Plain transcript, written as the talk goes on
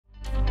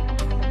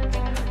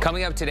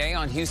Coming up today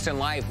on Houston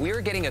Life, we are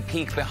getting a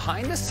peek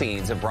behind the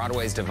scenes of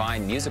Broadway's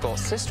Divine musical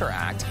Sister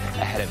Act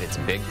ahead of its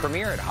big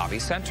premiere at Hobby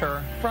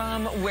Center.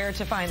 From where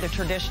to find the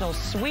traditional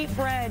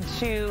sweetbread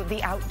to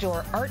the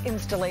outdoor art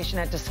installation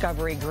at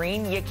Discovery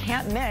Green, you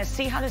can't miss.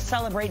 See how to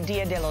celebrate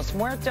Dia de los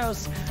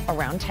Muertos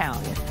around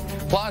town.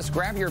 Plus,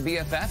 grab your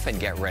BFF and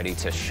get ready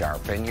to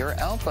sharpen your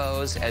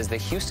elbows as the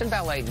Houston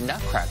Ballet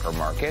Nutcracker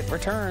Market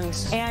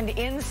returns. And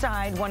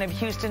inside one of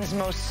Houston's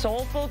most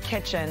soulful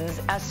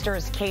kitchens,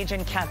 Esther's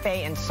Cajun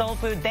Cafe and Soul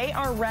Food, they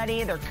are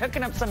ready. They're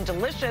cooking up some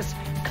delicious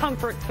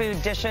comfort food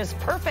dishes,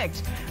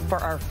 perfect for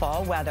our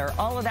fall weather.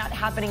 All of that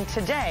happening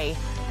today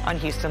on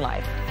Houston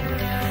Life.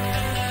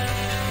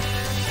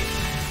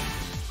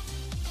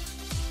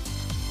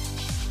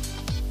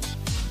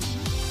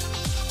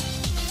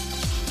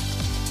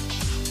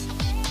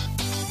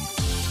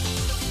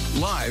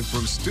 Live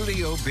from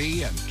Studio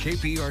B and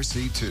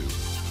KPRC2.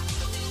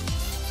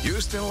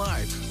 Houston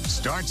Life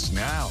starts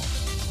now.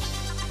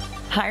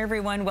 Hi,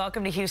 everyone.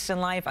 Welcome to Houston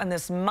Life on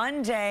this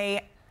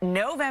Monday,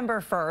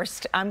 November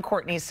 1st. I'm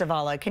Courtney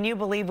Savala. Can you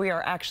believe we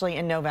are actually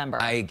in November?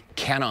 I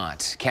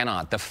cannot.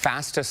 The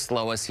fastest,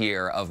 slowest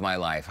year of my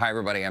life. Hi,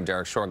 everybody. I'm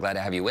Derek Shore. Glad to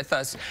have you with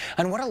us.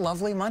 And what a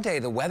lovely Monday.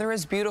 The weather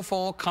is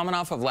beautiful. Coming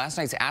off of last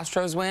night's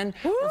Astros win,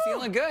 Woo! We're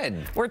feeling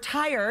good. We're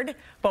tired,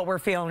 but we're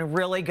feeling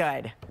really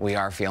good. We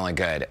are feeling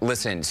good.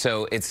 Listen,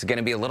 so it's going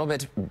to be a little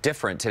bit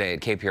different today at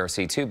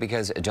KPRC2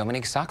 because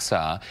Dominique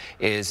Saxa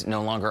is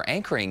no longer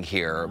anchoring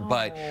here,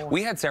 but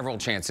we had several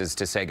chances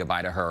to say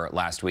goodbye to her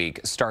last week,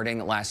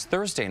 starting last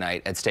Thursday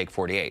night at Steak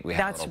 48.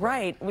 That's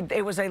right.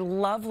 It was a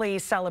lovely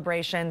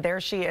celebration.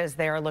 There she is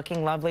there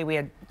looking lovely. We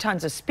had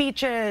tons of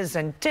speeches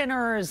and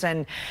dinners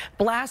and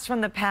blasts from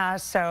the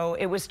past. So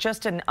it was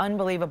just an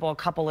unbelievable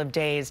couple of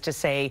days to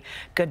say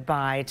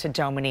goodbye to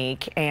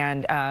Dominique.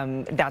 And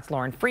that's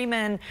Lauren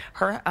Freeman,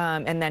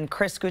 and then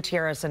Chris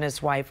Gutierrez and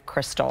his wife,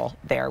 Crystal,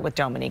 there with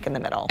Dominique in the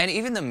middle. And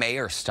even the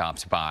mayor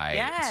stopped by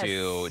Yes.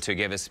 to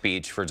give a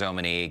speech for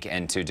Dominique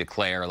and to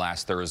declare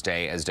last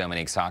Thursday as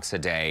Dominique Saxa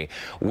Day.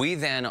 We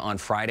then on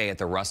Friday at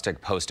the Rustic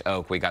Post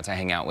Oak, we got to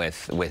hang out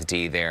with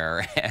Dee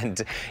there,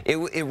 and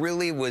it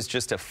really was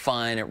just a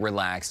fun,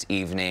 relaxed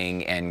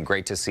evening, and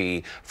great to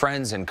see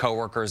friends and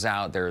coworkers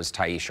out. There's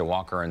Taisha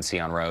Walker and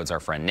Sion Rhodes, our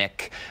friend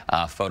Nick,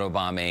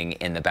 photobombing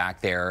in the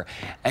back there.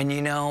 And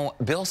you know,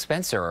 Bill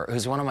Spencer,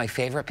 who's one of my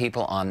favorite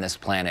people on this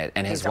planet,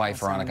 and his wife,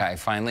 awesome. Veronica, I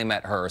finally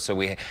met her, so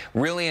we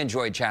really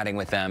enjoyed chatting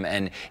with them,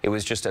 and it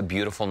was just a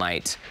beautiful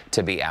night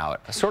to be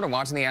out. Sort of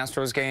watching the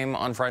Astros game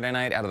on Friday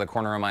night out of the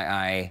corner of my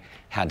eye,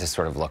 had to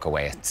sort of look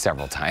away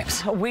several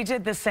times. We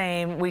did the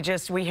same.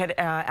 We had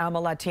Alma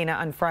Latina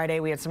on Friday.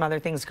 We had some other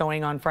things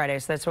going on Friday,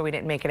 so that's why we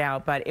didn't make it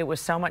out. But it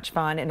was so much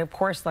fun, and of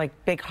course, like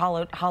big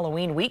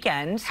Halloween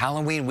weekend.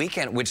 Halloween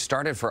weekend, which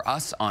started for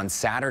us on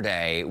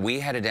Saturday. We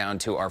headed down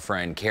to our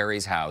friend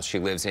Carrie's house. She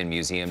lives in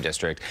Museum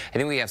District. I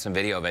think we have some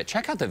video of it.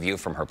 Check out the view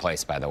from her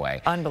place, by the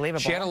way.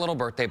 Unbelievable. She had a little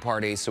birthday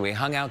party, so we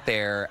hung out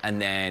there,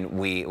 and then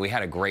we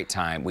had a great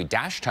time. We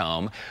dashed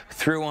home,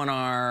 threw on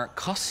our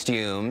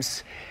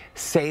costumes.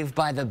 Saved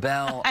by the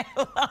Bell,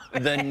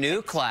 the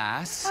new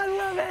class. I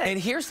love it. And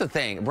here's the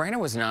thing,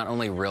 Brandon was not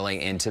only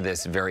really into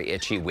this very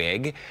itchy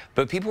wig,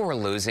 but people were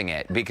losing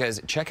it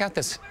because check out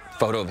this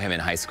photo of him in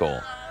high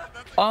school.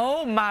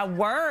 Oh, my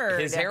word.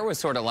 His hair was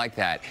sort of like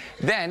that.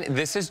 Then,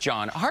 this is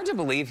John. Hard to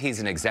believe he's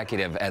an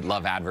executive at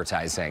Love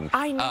Advertising.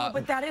 I know,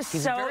 but that is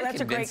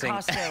that's a great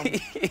costume.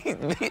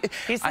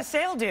 He's the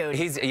sale dude.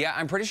 Yeah,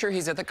 I'm pretty sure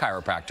he's at the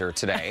chiropractor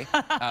today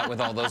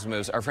with all those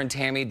moves. Our friend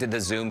Tammy did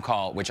the Zoom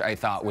call, which I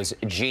thought was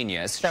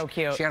genius. So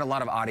cute. She had a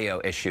lot of audio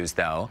issues,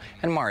 though,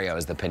 and Mario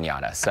is the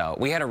piñata, so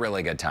we had a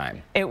really good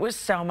time. It was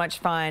so much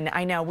fun.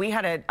 I know, we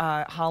had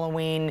a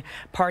Halloween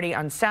party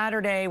on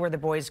Saturday where the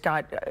boys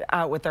got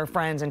out with their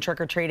friends and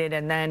trick-or-treated,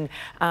 and then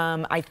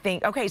I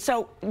think, okay,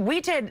 so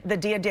we did the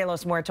Dia de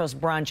los Muertos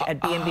brunch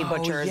at B&B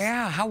Butchers.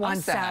 Yeah, how was on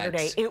that?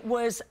 Saturday. It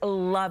was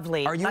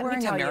lovely. Are you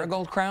wearing a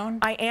marigold crown?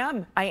 I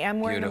am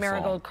wearing a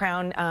marigold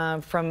crown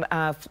from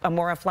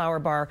Amora Flower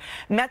Bar.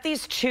 Met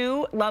these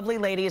two lovely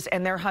ladies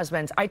and their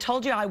husbands. I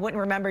told you I wouldn't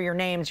remember your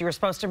names. You were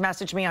supposed to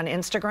message me on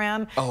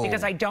Instagram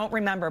because I don't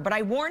remember, but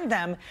I warned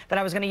them that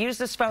I was going to use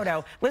this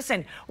photo.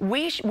 Listen,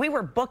 we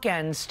were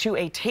bookends to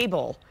a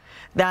table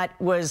that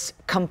was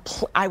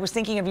I was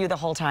thinking of you the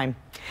whole time.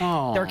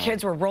 Oh. Their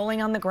kids were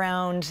rolling on the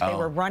ground. They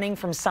were running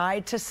from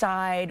side to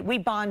side. We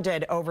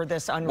bonded over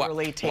this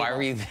unruly table. Why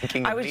were you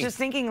thinking of I was me? just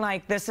thinking,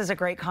 like, this is a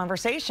great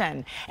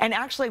conversation. And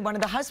actually, one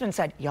of the husbands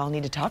said, y'all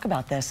need to talk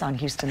about this on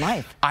Houston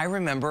Life. I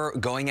remember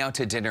going out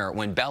to dinner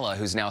when Bella,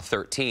 who's now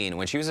 13,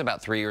 when she was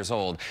about 3 years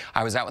old,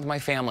 I was out with my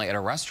family at a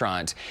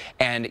restaurant,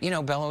 and, you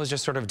know, Bella was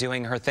just sort of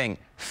doing her thing,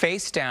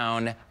 face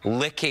down,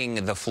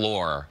 licking the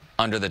floor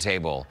under the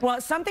table. Well,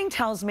 something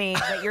tells me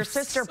that your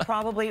sister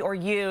probably, or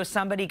you,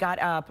 somebody got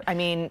up, I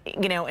mean,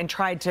 you know, and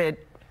tried to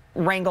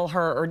wrangle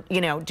her or,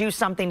 you know, do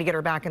something to get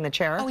her back in the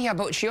chair. Oh, yeah,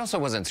 but she also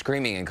wasn't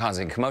screaming and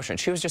causing commotion.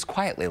 She was just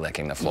quietly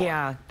licking the floor.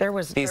 Yeah, there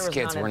was These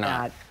kids none were of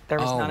not. that. There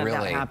was none really?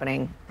 of that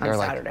happening on They're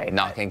Saturday. Like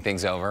knocking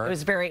things over. It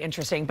was very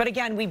interesting. But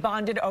again, we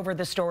bonded over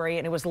the story,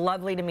 and it was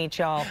lovely to meet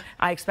y'all.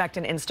 I expect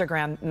an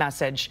Instagram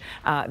message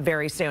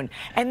very soon.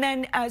 And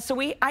then,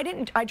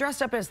 I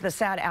dressed up as the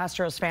sad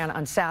Astros fan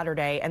on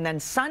Saturday, and then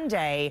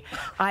Sunday,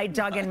 I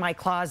dug in my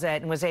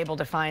closet and was able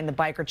to find the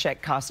biker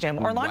chick costume.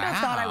 Orlando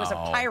thought I was a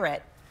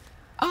pirate.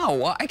 Oh,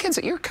 well, I can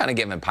see you're kind of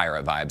giving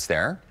pirate vibes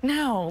there.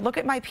 No, look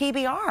at my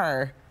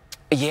PBR.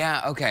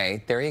 Yeah,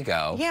 okay, there you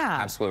go. Yeah.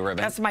 Absolute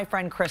ribbon. That's my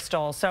friend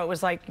Crystal. So it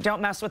was like,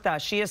 don't mess with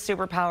us. She has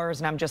superpowers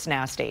and I'm just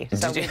nasty.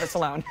 So leave us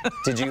alone.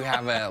 Did you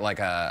have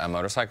a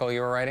motorcycle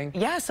you were riding?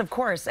 Yes, of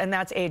course. And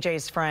that's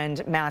AJ's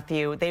friend,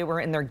 Matthew. They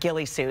were in their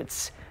ghillie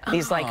suits.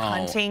 These like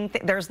hunting,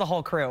 there's the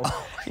whole crew.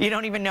 You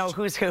don't even know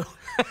who's who.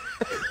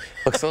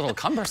 Looks a little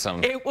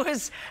cumbersome. It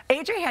was,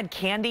 AJ had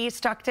candy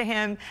stuck to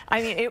him.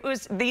 I mean, it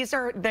was,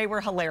 they were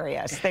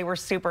hilarious. They were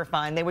super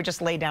fun. They would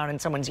just lay down in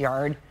someone's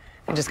yard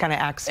and just kind of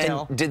act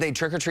still. And did they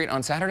trick or treat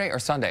on Saturday or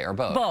Sunday or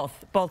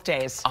both? Both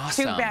days.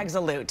 Awesome. 2 bags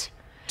of loot.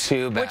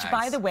 2 bags. Which,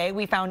 by the way,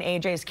 we found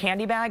AJ's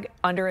candy bag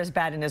under his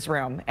bed in his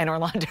room. And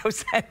Orlando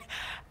said,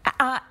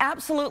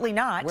 absolutely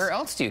not. Where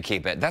else do you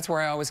keep it? That's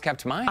where I always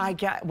kept mine.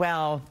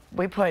 Well,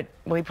 we put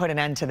an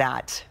end to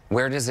that.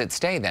 Where does it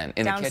stay then?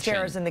 In the kitchen?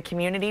 Downstairs in the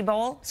community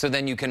bowl. So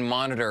then you can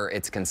monitor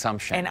its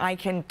consumption. And I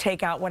can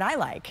take out what I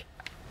like.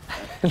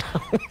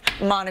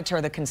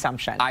 Monitor the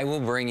consumption. I will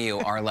bring you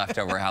our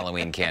leftover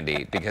Halloween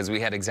candy because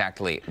we had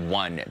exactly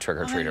 1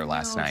 trick-or-treater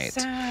last night.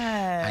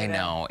 Sad. I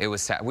know, it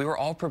was sad. We were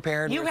all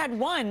prepared. You had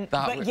 1,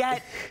 but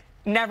yet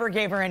never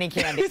gave her any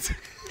candy.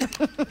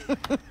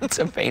 It's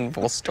a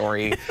painful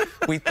story.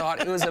 We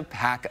thought it was a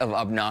pack of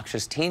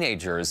obnoxious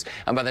teenagers,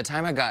 and by the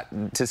time I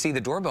got to see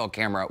the doorbell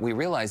camera, we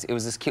realized it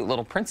was this cute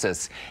little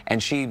princess,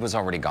 and she was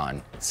already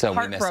gone. So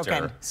we missed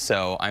her.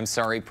 So I'm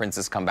sorry,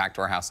 Princess, come back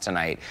to our house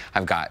tonight.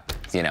 I've got,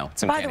 you know,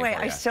 some candy for you. By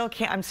the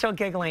way, I'm still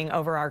giggling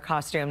over our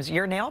costumes.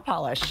 Your nail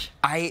polish.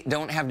 I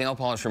don't have nail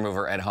polish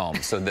remover at home,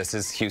 so this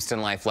is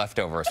Houston Life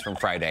leftovers from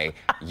Friday.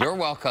 You're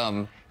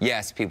welcome.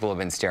 Yes, people have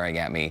been staring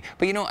at me.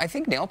 But, you know, I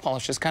think nail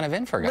polish is kind of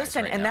in for guys.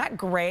 Listen, right and now. That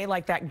gray,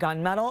 like that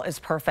gunmetal, is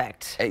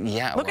perfect.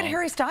 Yeah. Look at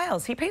Harry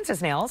Styles. He paints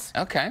his nails.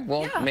 Okay,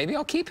 well, maybe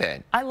I'll keep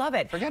it. I love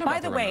it. Forget about By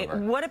the way,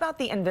 what about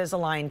the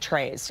Invisalign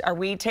trays? Are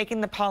we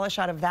taking the polish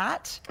out of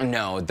that?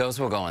 No, those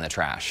will go in the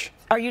trash.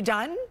 Are you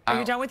done? Are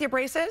you done with your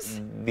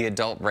braces? The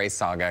adult brace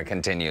saga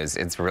continues.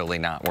 It's really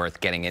not worth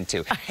getting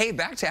into. Hey,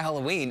 back to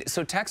Halloween.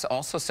 So Tex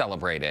also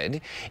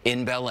celebrated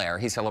in Bel Air.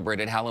 He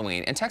celebrated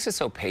Halloween. And Tex is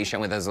so patient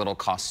with his little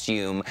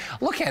costume.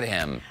 Look at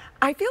him.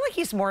 I feel like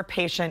he's more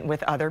patient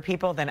with other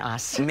people than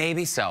us.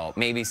 Maybe so,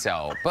 maybe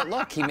so. But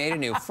look, he made a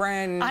new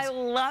friend. I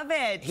love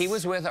it. He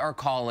was with our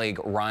colleague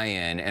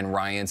Ryan and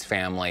Ryan's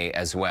family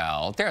as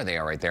well. There they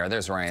are right there.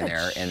 There's Ryan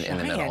there in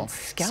the middle.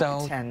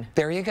 Skeleton. So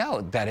there you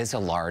go. That is a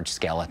large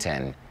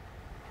skeleton.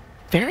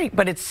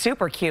 But it's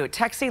super cute.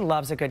 Texie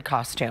loves a good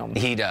costume.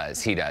 He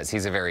does, he does.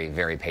 He's a very,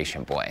 very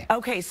patient boy.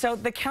 Okay, so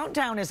the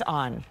countdown is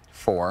on.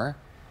 4?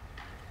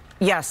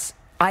 Yes.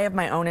 I have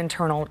my own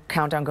internal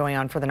countdown going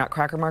on for the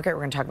Nutcracker Market. We're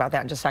going to talk about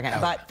that in just a second.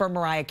 But for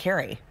Mariah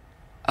Carey.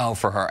 Oh,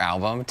 for her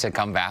album to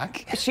come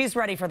back? She's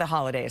ready for the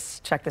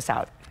holidays. Check this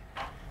out.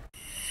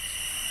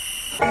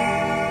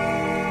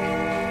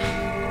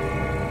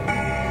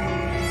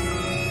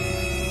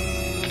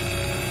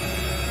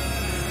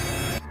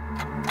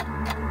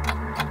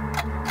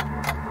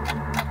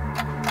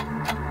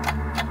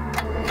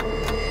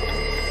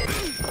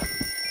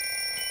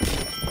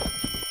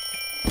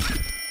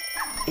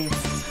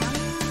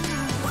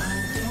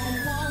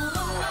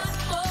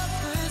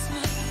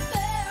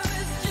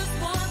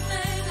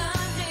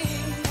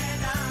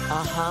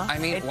 I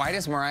mean, why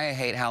does Mariah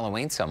hate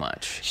Halloween so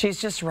much? She's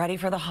just ready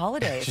for the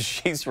holidays.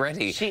 She's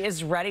ready. She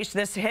is ready.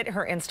 This hit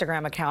her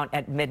Instagram account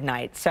at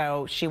midnight,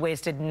 so she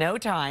wasted no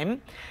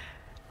time.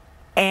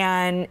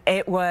 And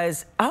it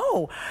was,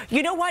 oh,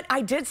 you know what?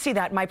 I did see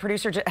that. My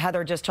producer,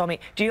 Heather, just told me.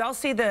 Do you all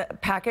see the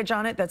package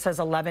on it that says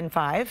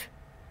 11/5?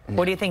 No.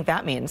 What do you think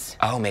that means?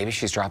 Oh, maybe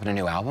she's dropping a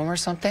new album or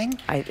something?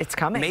 It's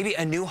coming. Maybe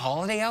a new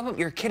holiday album?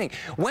 You're kidding.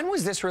 When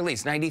was this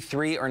released?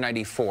 93 or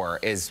 94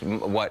 is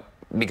what...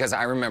 Because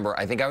I remember,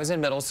 I think I was in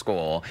middle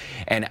school,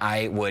 and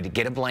I would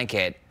get a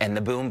blanket and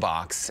the boom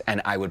box,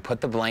 and I would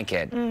put the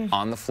blanket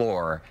on the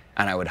floor,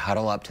 and I would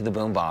huddle up to the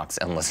boom box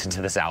and listen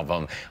to this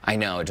album. I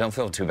know, don't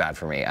feel too bad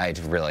for me. I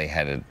really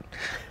it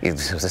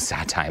was a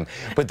sad time.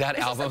 But that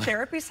album, a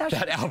therapy session?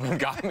 That album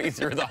got me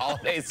through the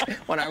holidays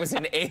when I was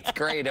in 8th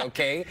grade,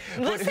 okay?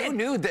 But who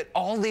knew that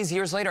all these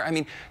years later, I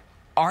mean,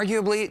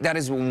 arguably, that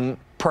is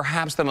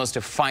perhaps the most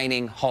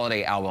defining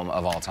holiday album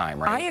of all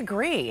time, right? I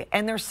agree.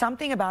 And there's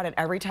something about it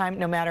every time,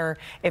 no matter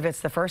if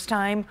it's the first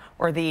time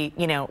or the,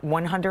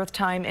 100th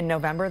time in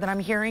November that I'm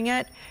hearing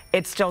it,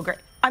 it's still great.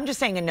 I'm just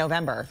saying in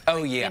November.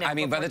 Oh, yeah. I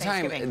mean, by the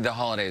time the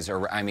holidays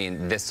are, I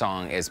mean, this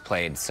song is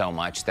played so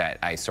much that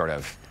I sort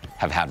of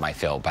have had my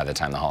fill by the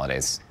time the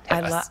holidays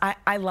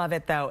I love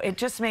it, though. It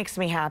just makes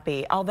me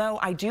happy. Although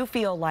I do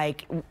feel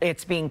like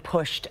it's being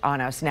pushed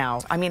on us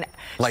now. I mean,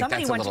 like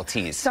that's a little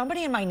tease.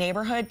 Somebody in my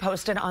neighborhood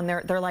posted on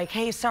they're like,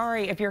 hey,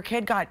 sorry, if your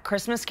kid got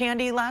Christmas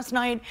candy last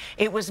night,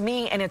 it was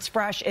me and it's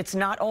fresh, it's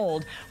not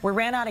old. We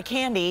ran out of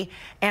candy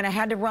and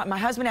my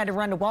husband had to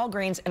run to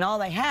Walgreens and all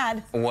they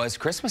had was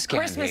Christmas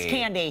candy. Christmas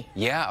candy.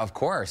 Yeah, of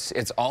course.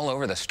 It's all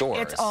over the stores.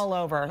 It's all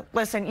over.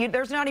 Listen,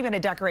 there's not even a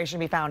decoration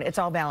to be found. It's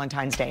all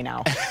Valentine's Day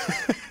now.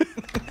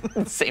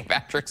 St.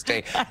 Patrick's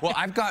Day. Well,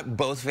 I've got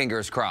both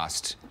fingers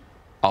crossed.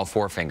 All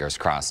 4 fingers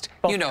crossed.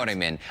 You know what I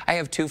mean. I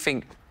have two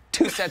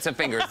sets of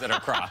fingers that are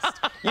crossed.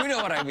 You know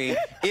what I mean.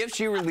 If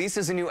she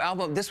releases a new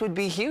album, this would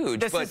be huge.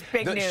 This is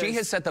big news. She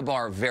has set the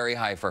bar very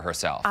high for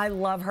herself. I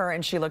love her,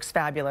 and she looks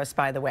fabulous,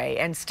 by the way.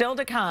 And still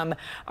to come,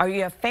 are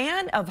you a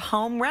fan of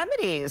home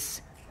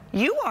remedies?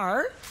 You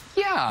are.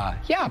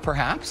 Yeah,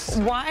 perhaps.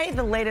 Why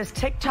the latest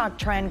TikTok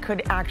trend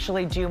could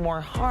actually do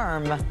more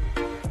harm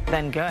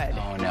than good.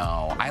 Oh,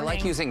 no. I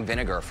like using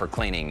vinegar for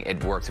cleaning.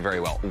 It works very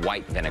well.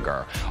 White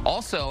vinegar.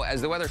 Also,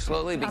 as the weather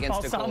slowly begins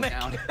to cool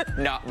down,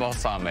 not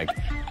balsamic.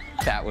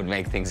 That would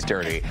make things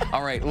dirty.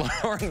 All right,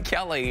 Lauren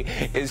Kelly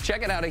is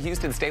checking out a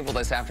Houston staple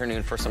this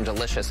afternoon for some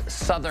delicious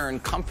Southern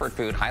comfort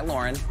food. Hi,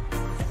 Lauren.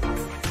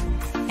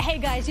 Hey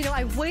guys, you know,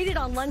 I waited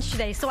on lunch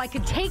today so I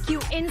could take you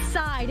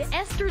inside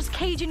Esther's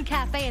Cajun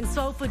Cafe and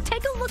Soul Food.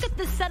 Take a look at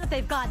the setup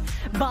they've got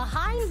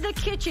behind the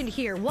kitchen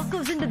here. What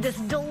goes into this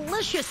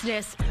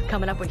deliciousness?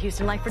 Coming up when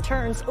Houston Life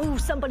returns. Ooh,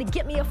 somebody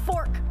get me a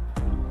fork.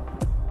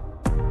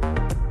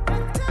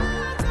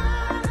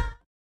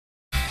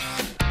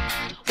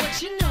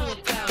 What you know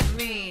about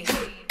me?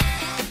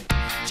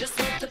 Just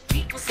let the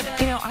people say.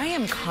 You know, I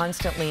am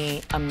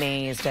constantly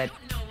amazed at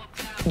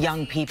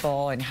young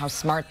people and how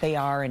smart they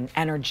are and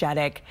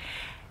energetic.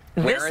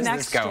 This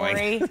next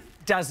story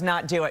does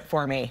not do it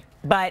for me.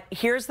 But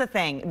here's the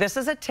thing. This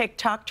is a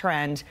TikTok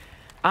trend.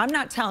 I'm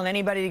not telling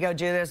anybody to go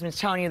do this. I'm just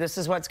telling you this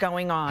is what's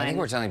going on. I think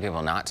we're telling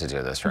people not to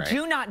do this, right?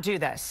 Do not do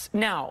this.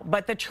 No.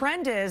 But the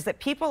trend is that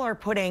people are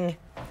putting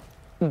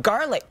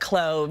garlic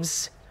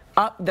cloves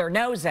up their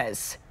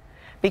noses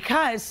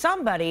because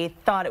somebody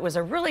thought it was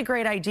a really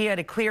great idea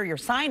to clear your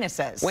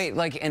sinuses. Wait,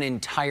 like an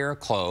entire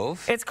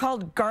clove? It's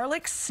called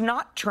Garlic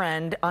Snot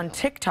Trend on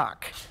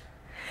TikTok.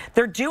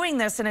 They're doing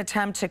this in an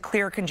attempt to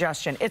clear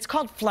congestion. It's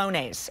called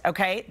Flonase,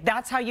 okay?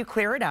 That's how you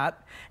clear it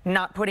up,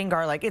 not putting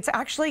garlic. It's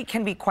actually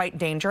can be quite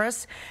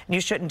dangerous.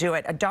 You shouldn't do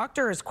it. A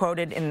doctor is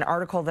quoted in an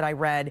article that I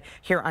read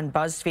here on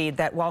BuzzFeed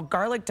that while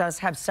garlic does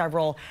have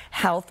several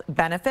health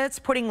benefits,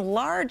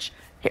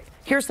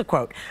 here's the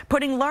quote,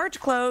 putting large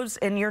cloves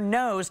in your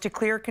nose to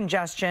clear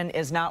congestion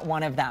is not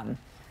one of them.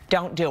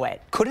 Don't do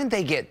it. Couldn't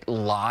they get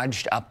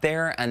lodged up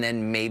there and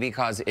then maybe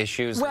cause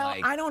issues? Well,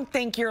 I don't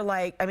think you're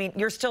like, I mean,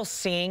 you're still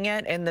seeing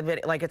it in the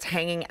video, like it's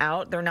hanging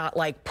out. They're not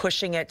like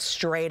pushing it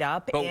straight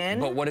up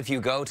in. But what if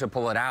you go to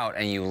pull it out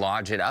and you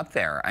lodge it up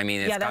there? I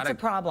mean, yeah, that's a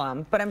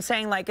problem. But I'm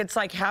saying like it's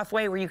like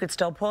halfway where you could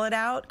still pull it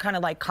out, kind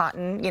of like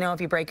cotton, you know,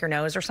 if you break your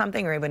nose or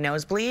something or even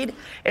nosebleed,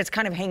 it's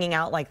kind of hanging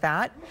out like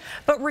that.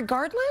 But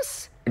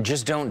regardless,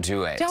 just don't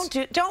do it.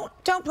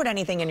 Don't put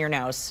anything in your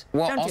nose.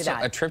 Well, don't also do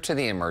that. A trip to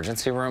the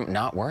emergency room,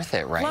 not worth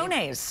it, right?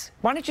 Flonase.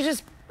 Why don't you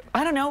just,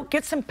 I don't know,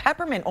 get some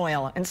peppermint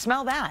oil and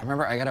smell that. I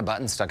remember I got a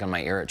button stuck in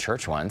my ear at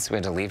church once. We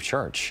had to leave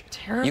church.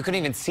 Terrible. You couldn't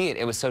even see it.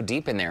 It was so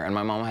deep in there, and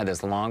my mom had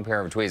this long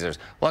pair of tweezers.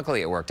 Luckily,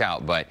 it worked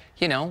out, but,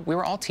 you know, we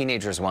were all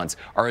teenagers once.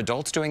 Are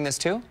adults doing this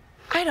too?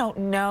 I don't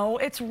know.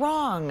 It's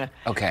wrong.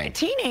 Okay.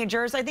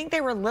 Teenagers, I think they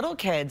were little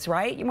kids,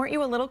 right? Weren't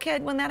you a little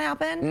kid when that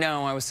happened?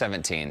 No, I was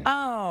 17.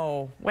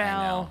 Oh, well.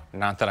 I know.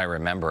 Not that I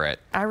remember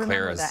it. I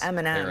remember the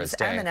M&Ms.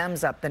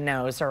 M&Ms up the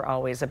nose are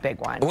always a big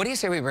one. What do you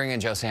say we bring in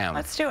Joe Sam?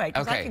 Let's do it,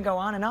 because I can go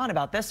on and on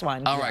about this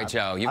one. All right,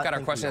 Joe, you've got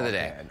our question of the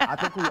day. I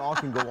think we all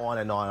can go on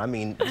and on. I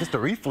mean, just the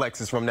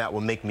reflexes from that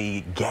will make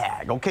me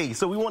gag. Okay,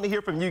 so we want to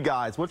hear from you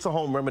guys. What's a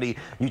home remedy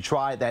you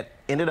tried that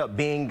ended up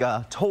being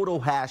a total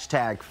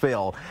hashtag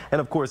fail? And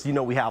of course, you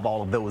know we have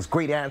all of those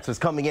great answers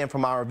coming in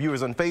from our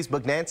viewers on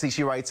Facebook. Nancy,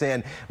 she writes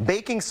in,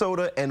 baking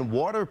soda and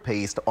water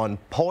paste on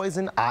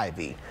poison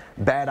ivy.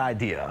 Bad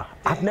idea.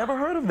 I've never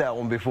heard of that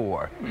one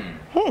before.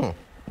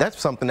 That's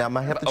something that I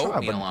might have to try.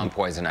 Oatmeal on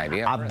poison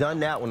ivy. I've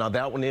done that one. Now,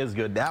 that one is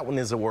good. That one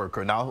is a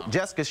worker. Now,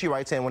 Jessica, she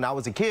writes in, when I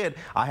was a kid,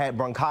 I had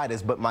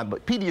bronchitis, but my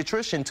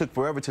pediatrician took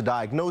forever to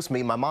diagnose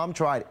me. My mom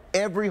tried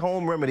every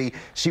home remedy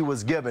she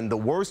was given. The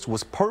worst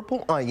was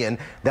purple onion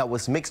that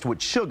was mixed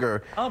with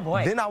sugar. Oh,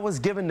 boy. Then I was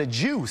given the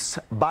juice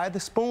by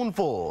the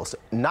spoonfuls.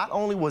 Not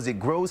only was it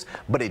gross,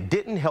 but it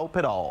didn't help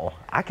at all.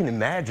 I can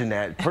imagine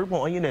that.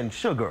 Purple onion and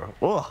sugar.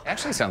 Ugh.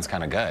 Actually sounds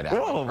kind of good.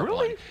 Oh,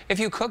 really? If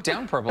you cook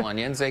down purple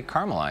onions, they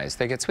caramelize.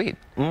 They get sweet.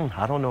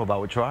 I don't know if I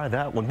would try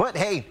that one. But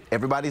hey,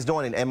 everybody's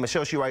doing it. And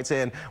Michelle, she writes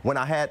in, when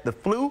I had the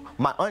flu,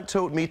 my aunt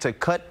told me to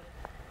cut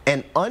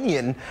an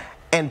onion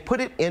and put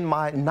it in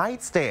my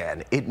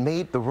nightstand. It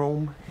made the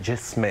room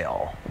just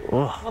smell.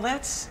 Well,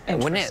 that's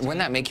wouldn't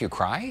that make you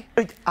cry?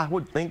 I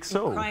would think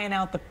so. You're crying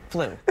out the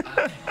flu.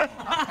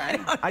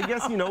 I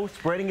guess, you know,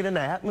 spreading it in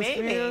the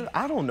atmosphere. Maybe.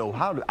 I don't know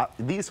how to,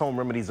 these home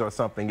remedies are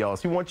something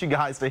else. We want you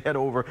guys to head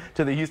over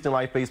to the Houston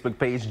Life Facebook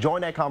page.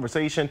 Join that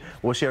conversation.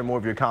 We'll share more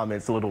of your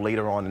comments a little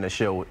later on in the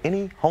show.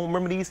 Any home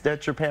remedies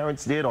that your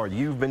parents did or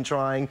you've been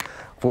trying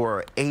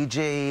for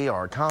AJ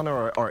or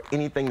Connor or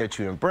anything that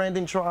you and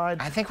Brandon tried?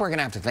 I think we're going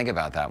to have to think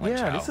about that one,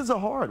 Yeah, Joe. this is a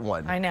hard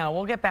one. I know.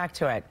 We'll get back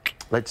to it.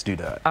 Let's do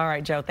that. All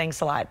right, Joe,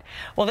 thanks a lot.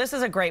 Well, this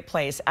is a great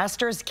place.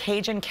 Esther's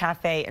Cajun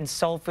Cafe and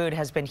Soul Food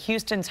has been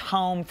Houston's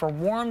home for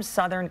warm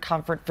Southern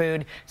comfort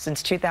food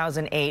since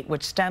 2008,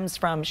 which stems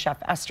from Chef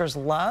Esther's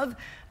love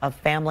of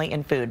family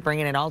and food,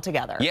 bringing it all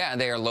together. Yeah,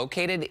 they are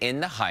located in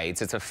the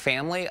Heights. It's a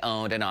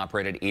family-owned and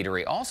operated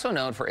eatery, also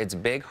known for its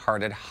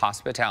big-hearted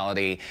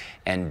hospitality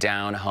and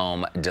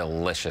down-home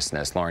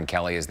deliciousness. Lauren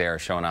Kelly is there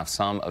showing off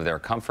some of their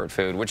comfort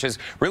food, which is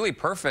really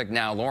perfect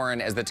now, Lauren,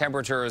 as the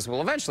temperatures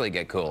will eventually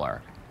get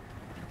cooler.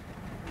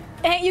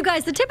 Hey, you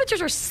guys, the temperatures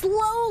are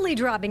slowly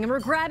dropping, and we're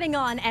grabbing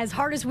on as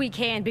hard as we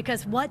can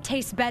because what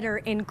tastes better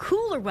in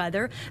cooler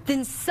weather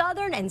than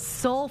Southern and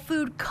soul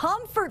food,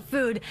 comfort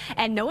food,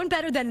 and no one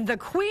better than the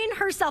queen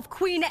herself,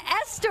 Queen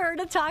Esther,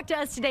 to talk to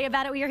us today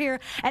about it. We are here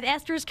at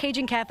Esther's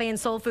Cajun Cafe and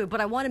Soul Food, but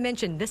I want to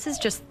mention this is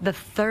just the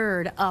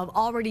third of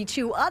already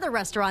 2 other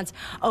restaurants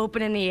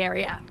open in the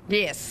area.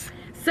 Yes.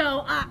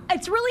 So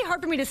it's really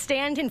hard for me to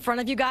stand in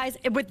front of you guys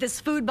with this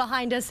food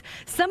behind us.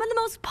 Some of the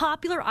most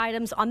popular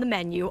items on the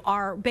menu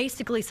are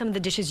basically some of the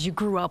dishes you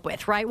grew up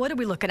with, right? What are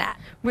we looking at?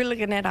 We're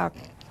looking at our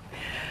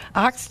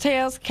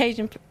oxtails,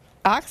 Cajun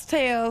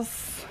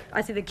oxtails.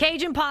 I see the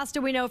Cajun pasta,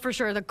 we know for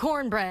sure, the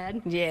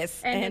cornbread. Yes.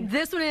 And then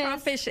this one is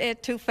crawfish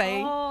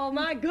etouffee. Oh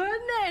my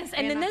goodness.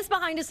 And then this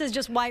behind us is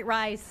just white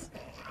rice.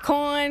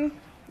 Corn,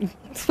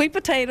 sweet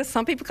potatoes,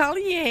 some people call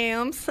it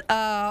yams,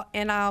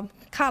 and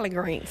collard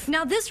greens.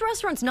 Now, this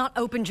restaurant's not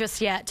open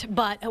just yet,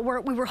 but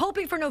we were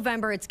hoping for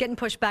November. It's getting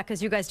pushed back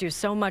because you guys do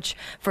so much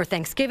for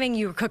Thanksgiving.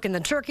 You were cooking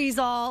the turkeys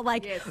all.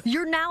 Like, yes.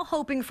 You're now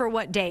hoping for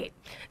what date?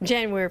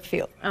 January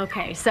 5th.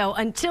 Okay, so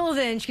until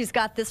then, she's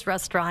got this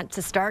restaurant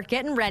to start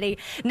getting ready.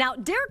 Now,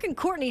 Derek and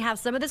Courtney have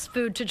some of this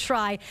food to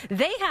try.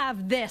 They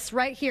have this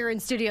right here in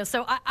studio.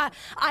 So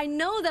I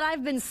know that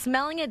I've been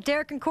smelling it.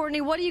 Derek and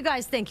Courtney, what do you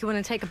guys think? You want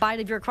to take a bite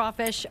of your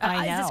crawfish?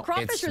 I know. Is this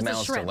crawfish or is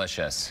this shrimp? It smells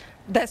delicious.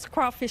 That's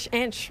crawfish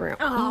and shrimp.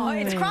 Oh,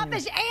 it's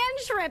crawfish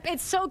and shrimp.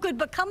 It's so good.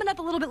 But coming up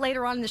a little bit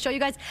later on in the show, you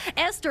guys,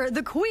 Esther,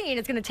 the queen,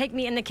 is going to take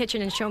me in the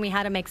kitchen and show me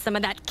how to make some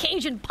of that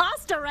Cajun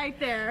pasta right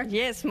there.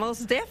 Yes,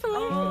 most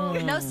definitely.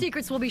 Oh, no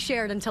secrets will be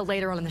shared until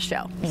later on in the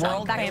show.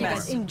 World back to you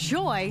famous. guys.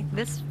 Enjoy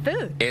this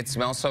food. It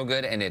smells so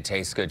good, and it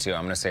tastes good, too.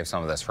 I'm going to save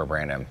some of this for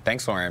Brandon.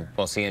 Thanks, Lauren.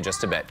 We'll see you in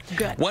just a bit.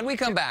 Good. When we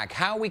come back,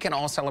 how we can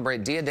all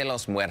celebrate Dia de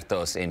los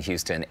Muertos in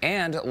Houston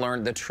and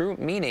learn the true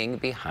meaning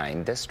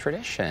behind this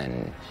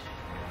tradition.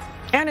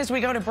 And as we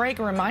go to break,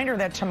 a reminder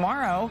that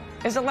tomorrow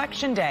is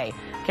Election Day.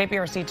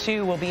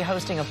 KPRC2 will be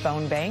hosting a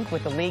phone bank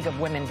with the League of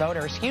Women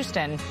Voters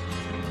Houston.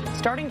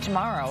 Starting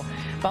tomorrow,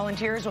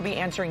 volunteers will be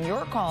answering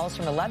your calls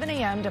from 11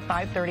 a.m. to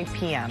 5:30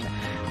 p.m.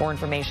 More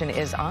information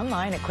is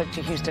online at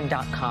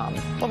click2houston.com.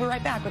 We'll be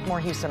right back with more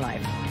Houston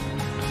Life.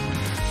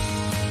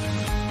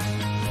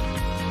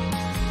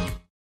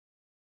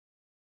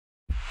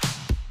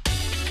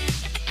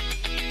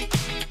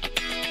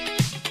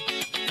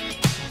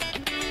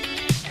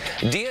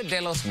 Dia de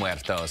los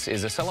Muertos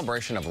is a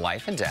celebration of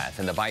life and death,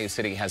 and the Bayou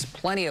City has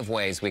plenty of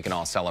ways we can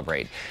all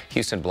celebrate.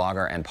 Houston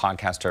blogger and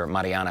podcaster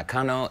Mariana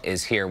Cano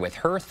is here with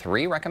her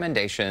 3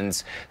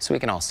 recommendations so we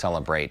can all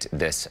celebrate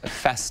this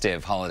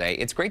festive holiday.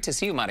 It's great to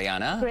see you,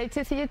 Mariana. Great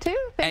to see you too.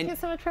 Thank you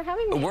so much for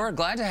having me. We're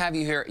glad to have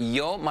you here.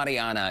 Yo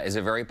Mariana is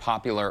a very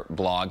popular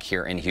blog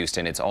here in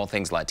Houston. It's all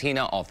things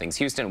Latina, all things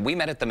Houston. We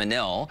met at the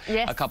Manil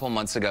a couple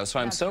months ago, so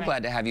I'm so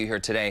glad to have you here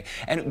today.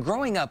 And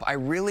growing up, I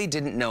really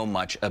didn't know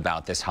much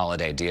about this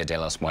holiday, Dia de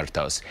los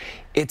Muertos.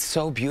 It's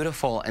so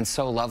beautiful and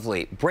so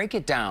lovely. Break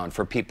it down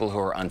for people who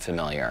are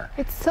unfamiliar.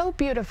 It's so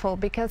beautiful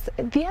because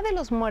Dia de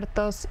los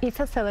Muertos is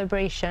a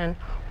celebration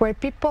where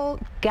people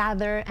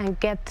gather and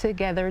get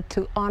together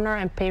to honor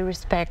and pay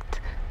respect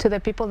to the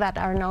people that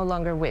are no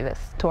longer with us,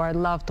 to our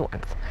loved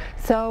ones.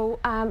 So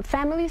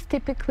families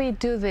typically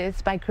do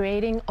this by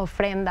creating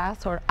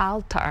ofrendas or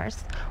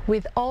altars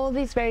with all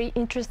these very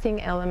interesting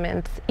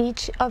elements.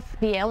 Each of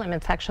the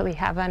elements actually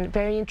have a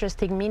very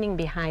interesting meaning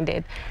behind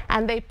it,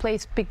 and they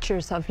place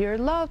pictures of your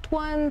loved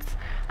ones,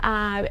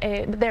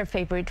 their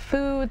favorite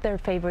food, their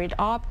favorite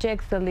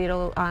objects, the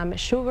little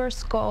sugar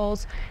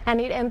skulls, and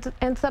it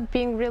ends up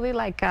being really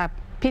like a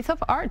piece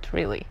of art,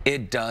 really.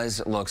 It does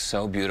look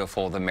so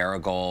beautiful. The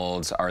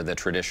marigolds are the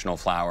traditional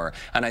flower,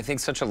 and I think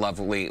such a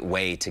lovely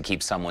way to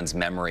keep someone's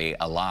memory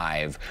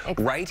alive.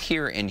 Exactly. Right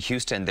here in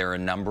Houston, there are a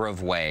number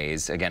of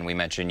ways. Again, we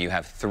mentioned you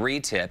have 3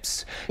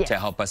 tips to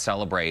help us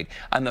celebrate,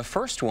 and the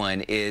first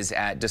one is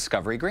at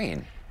Discovery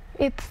Green.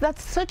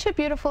 That's such a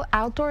beautiful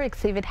outdoor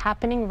exhibit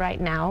happening right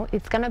now.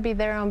 It's going to be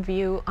there on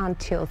view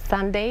until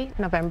Sunday,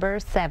 November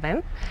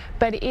 7th.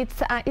 But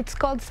it's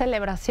called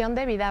Celebración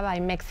de Vida by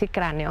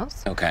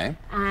Mexicráneos. Okay.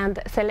 And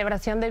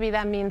Celebración de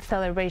Vida means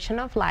celebration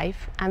of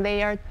life. And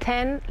they are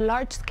 10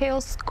 large-scale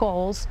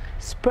skulls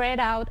spread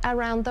out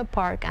around the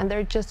park, and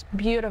they're just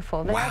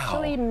beautiful. They're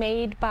actually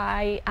made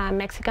by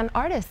Mexican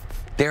artists.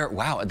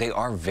 Wow, they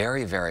are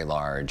very, very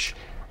large.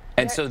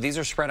 And so these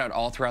are spread out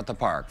all throughout the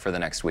park for the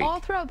next week? All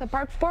throughout the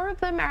park. 4 of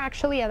them are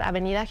actually at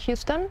Avenida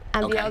Houston,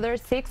 and the other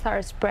 6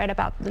 are spread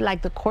about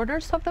like the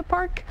corners of the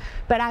park.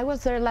 But I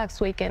was there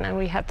last weekend, and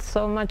we had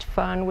so much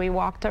fun. We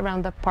walked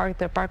around the park.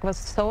 The park was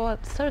so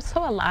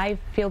alive,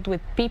 filled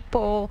with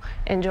people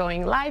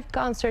enjoying live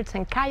concerts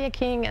and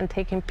kayaking and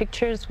taking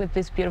pictures with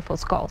these beautiful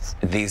skulls.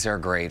 These are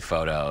great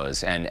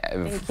photos, and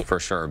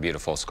for sure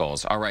beautiful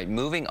skulls. All right,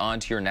 moving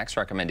on to your next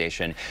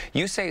recommendation.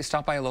 You say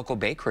stop by a local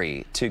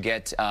bakery to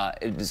get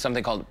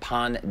something called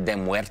Pan de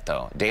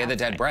Muerto, Day of the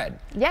Dead bread.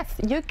 Yes,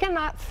 you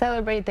cannot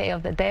celebrate Day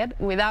of the Dead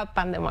without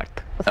Pan de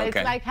Muerto. So it's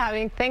like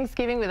having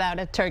Thanksgiving without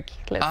a turkey.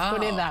 Let's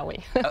put it that way.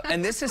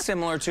 And this is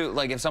similar to,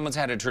 like, if someone's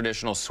had a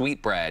traditional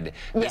sweet bread,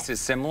 this is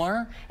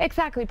similar?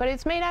 Exactly, but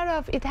it's made out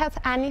of, it has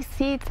anise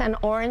seeds and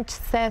orange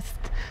zest.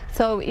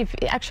 So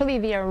actually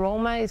the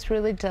aroma is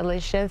really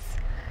delicious.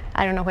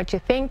 I don't know what you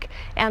think.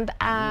 And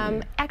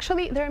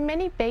actually, there are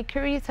many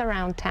bakeries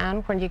around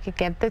town where you could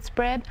get this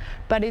bread,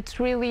 but it's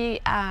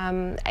really,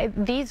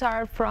 these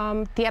are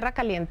from Tierra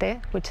Caliente,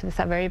 which is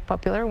a very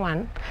popular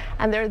one.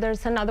 And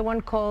there's another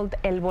one called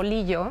El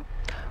Bolillo,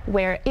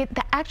 where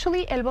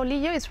actually El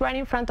Bolillo is right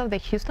in front of the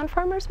Houston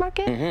Farmers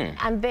Market,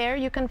 and there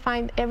you can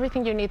find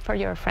everything you need for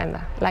your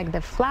ofrenda, like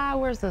the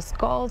flowers, the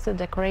skulls, the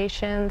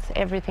decorations,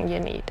 everything you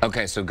need.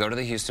 Okay, so go to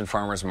the Houston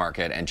Farmers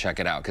Market and check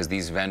it out, because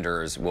these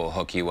vendors will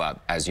hook you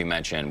up, as you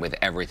mentioned, with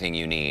everything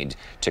you need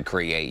to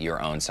create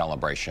your own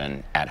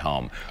celebration at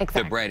home.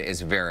 Exactly. The bread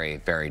is very,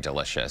 very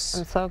delicious.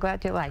 I'm so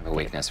glad you liked it. A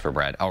weakness for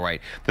bread. All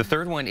right. The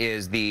third one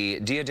is the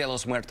Dia de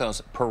los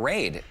Muertos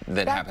parade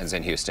that happens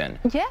in Houston.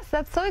 Yes,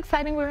 that's so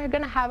exciting. We're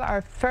going to have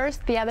our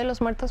first Dia de los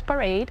Muertos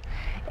parade,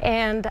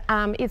 and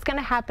it's going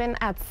to happen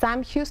at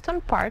Sam Houston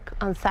Park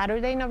on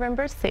Saturday,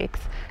 November 6th.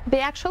 The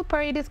actual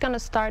parade is going to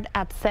start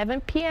at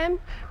 7 p.m.,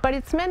 but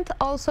it's meant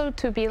also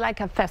to be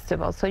like a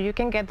festival, so you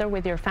can get there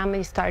with your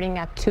family starting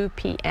at 2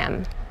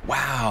 p.m.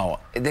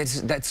 Wow,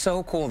 that's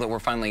so cool that we're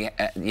finally,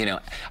 you know,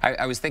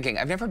 I was thinking,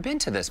 I've never been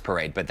to this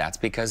parade, but that's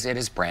because it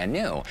is brand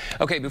new.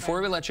 Okay,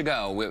 before we let you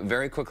go,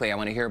 very quickly, I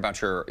want to hear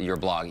about your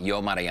blog,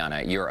 Yo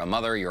Mariana. You're a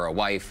mother, you're a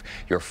wife,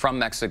 you're from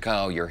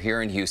Mexico, you're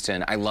here in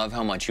Houston. I love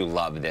how much you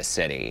love this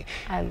city.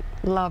 I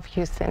love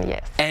Houston,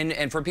 yes.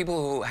 And for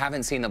people who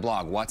haven't seen the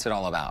blog, what's it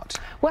all about?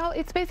 Well,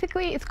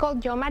 it's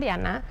called Yo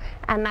Mariana,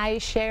 and I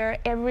share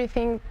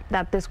everything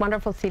that this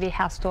wonderful city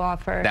has to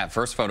offer. That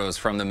first photo is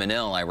from the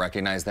Manil. I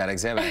recognize that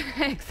exhibit.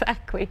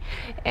 Exactly.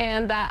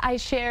 And I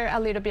share a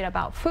little bit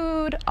about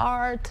food,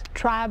 art,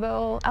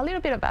 travel, a little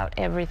bit about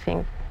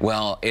everything.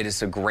 Well, it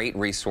is a great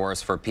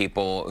resource for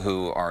people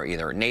who are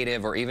either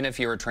native or even if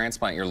you're a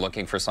transplant, you're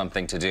looking for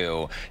something to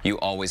do. You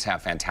always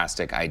have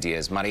fantastic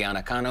ideas.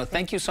 Mariana Cano,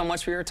 thank you so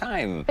much for your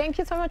time. Thank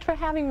you so much for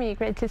having me.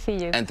 Great to see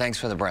you. And thanks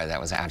for the bread.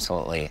 That was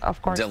absolutely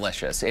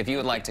delicious. If you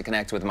would like to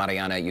connect with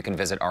Mariana, you can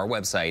visit our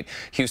website,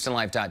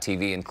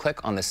 HoustonLife.tv, and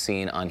click on the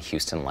Scene on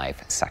Houston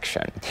Life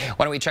section.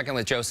 Why don't we check in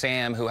with Joe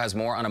Sam, who has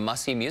more on a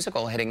must-see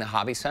musical hitting the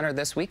Hobby Center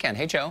this weekend.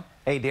 Hey, Joe.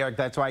 Hey, Derek,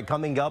 that's right.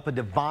 Coming up, a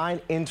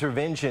divine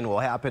intervention will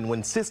happen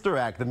when Sister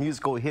Act, the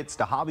musical, hits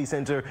the Hobby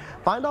Center.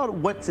 Find out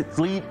what its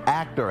lead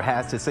actor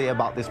has to say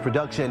about this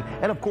production.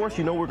 And, of course,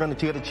 you know we're going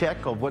to get a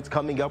check of what's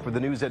coming up for the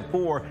news at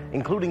 4,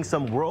 including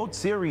some World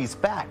Series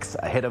facts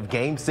ahead of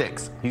Game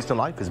 6. Houston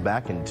Life is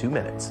back in 2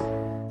 minutes.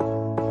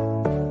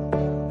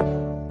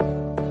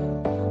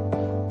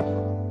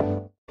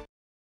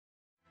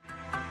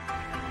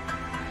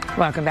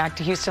 Welcome back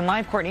to Houston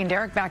Live. Courtney and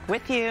Derek back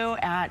with you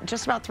at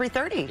just about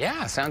 3:30.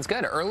 Yeah, sounds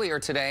good. Earlier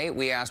today,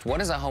 we asked,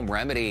 what is a home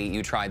remedy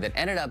you tried that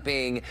ended up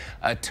being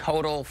a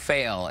total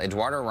fail?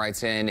 Eduardo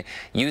writes in,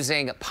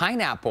 using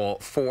pineapple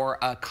for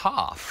a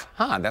cough.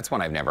 Huh, that's one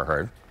I've never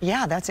heard.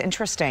 Yeah, that's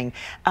interesting.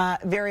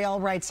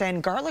 Variel writes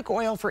in, garlic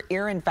oil for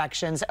ear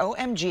infections.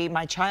 OMG,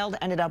 my child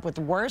ended up with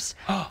worse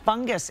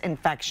fungus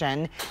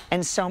infection,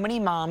 and so many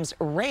moms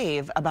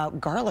rave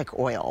about garlic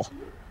oil.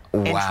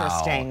 Wow.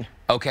 Interesting.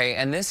 Okay,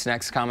 and this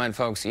next comment,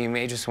 folks, you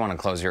may just want to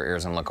close your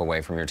ears and look away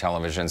from your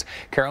televisions.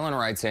 Carolyn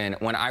writes in,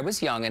 when I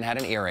was young and had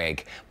an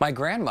earache, my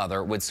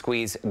grandmother would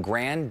squeeze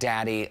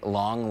granddaddy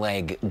long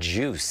leg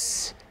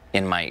juice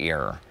in my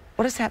ear.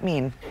 What does that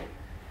mean?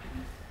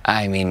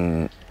 I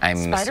mean, I'm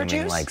Spider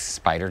assuming juice? like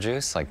spider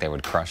juice, like they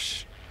would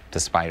crush the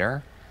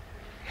spider.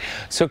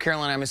 So,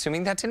 Carolyn, I'm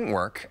assuming that didn't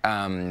work,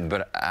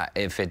 but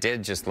if it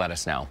did, just let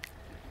us know.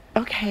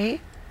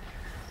 Okay.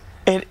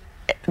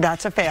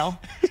 That's a fail.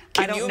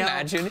 Can you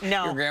imagine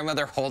your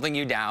grandmother holding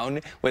you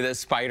down with a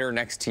spider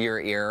next to your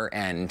ear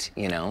and,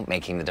 you know,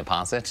 making the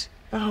deposit?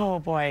 Oh,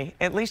 boy.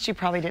 At least you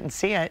probably didn't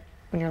see it.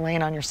 when you're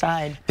laying on your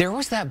side. There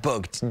was that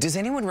book. Does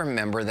anyone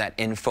remember that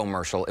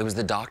infomercial? It was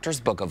the doctor's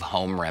book of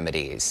home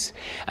remedies.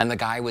 And the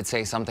guy would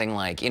say something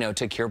like, you know,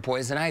 to cure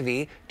poison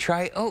ivy,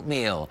 try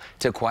oatmeal.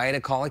 To quiet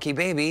a colicky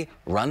baby,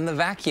 run the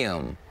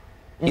vacuum.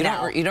 You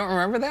don't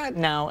remember that?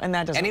 No, and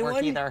that doesn't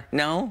work either.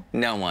 No?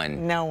 No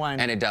one. No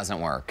one. And it doesn't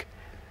work.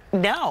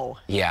 No.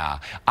 Yeah.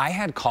 I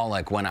had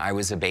colic when I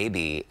was a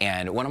baby,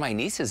 and one of my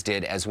nieces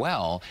did as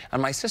well.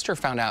 And my sister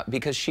found out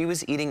because she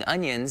was eating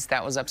onions,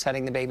 that was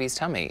upsetting the baby's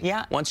tummy.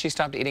 Yeah. Once she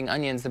stopped eating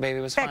onions, the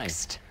baby was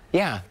Fixed. fine.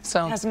 Yeah,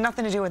 so. It has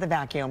nothing to do with the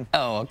vacuum.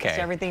 Oh, okay. It's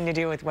everything to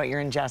do with what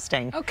you're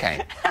ingesting.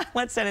 Okay.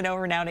 Let's send it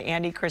over now to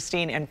Andy,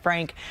 Christine, and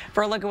Frank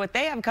for a look at what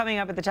they have coming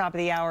up at the top of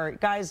the hour.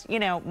 Guys, you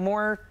know,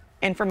 more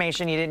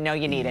information you didn't know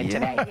you needed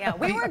today. Yeah,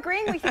 we were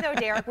agreeing with you though,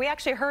 Derek. We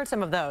actually heard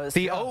some of those.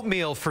 The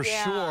oatmeal for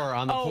sure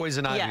on the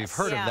poison ivy. Yes. We've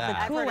heard of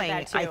that. The cooling,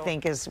 I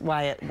think, is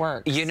why it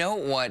works. You know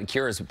what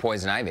cures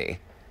poison ivy?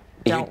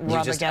 Don't you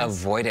rub just against.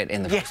 avoid it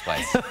in the first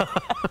place.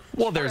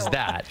 Well, there's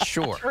that,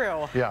 sure.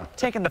 True. Yeah.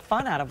 Taking the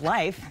fun out of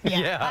life.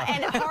 Yeah.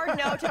 And a hard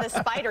no to the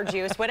spider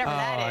juice, whatever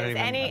that is.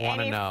 Any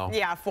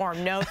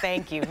form, no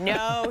thank you.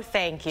 No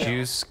thank you.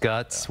 Juice,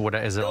 guts, what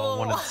is it all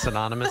one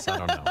synonymous?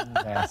 I don't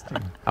know. Nasty.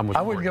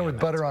 I wouldn't go with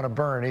butter on a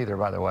burn either,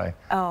 by the way.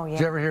 Oh, yeah. Did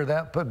you ever hear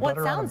that? Put Well,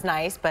 butter it sounds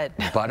nice, but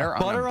Butter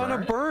on a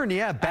burn,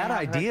 yeah, bad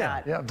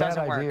idea. Yeah, bad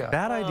idea.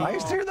 Bad idea. I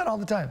used to hear that all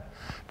the time,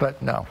 but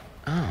no.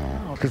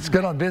 Oh. It's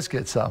good on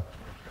biscuits, though.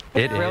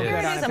 It is.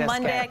 It is a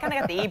Monday. I kind of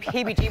got the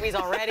heebie-jeebies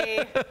already.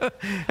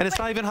 And it's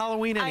not even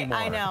Halloween anymore.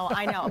 I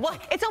know. Well,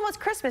 it's almost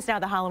Christmas now.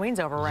 The Halloween's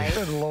over, right?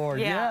 Good Lord,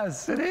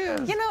 yes, it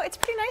is. You know, it's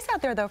pretty nice out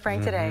there, though,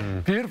 Frank, today.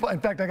 Beautiful. In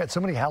fact, I got so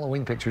many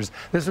Halloween pictures.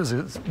 This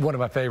is one of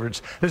my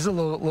favorites. This is a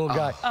little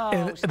guy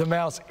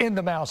in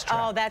the mouse trap.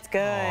 Oh, that's good.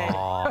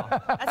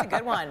 That's a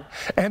good one.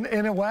 And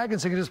in a wagon,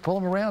 so you can just pull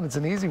them around. It's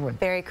an easy one.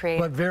 Very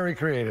creative. But very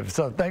creative.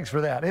 So thanks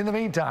for that. In the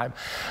meantime,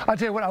 I'll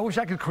tell you what, I wish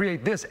I could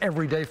create this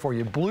every day for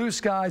you. Blue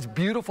skies,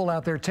 beautiful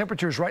out there.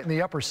 Temperatures right in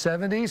the upper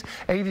 70s,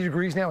 80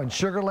 degrees now in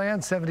Sugar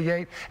Land,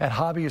 78 at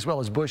Hobby, as well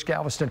as Busch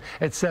Galveston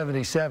at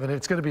 77.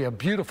 It's going to be a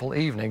beautiful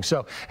evening,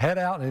 so head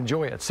out and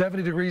enjoy it.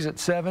 70 degrees at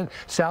 7,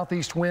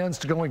 southeast winds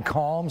going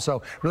calm,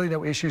 so really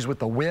no issues with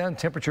the wind.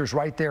 Temperatures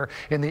right there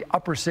in the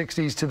upper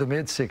 60s to the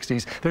mid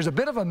 60s. There's a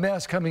bit of a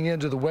mess coming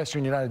into the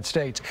western United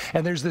States,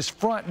 and there's this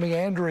front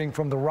meandering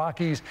from the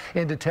Rockies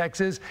into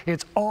Texas.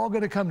 It's all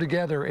going to come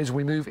together as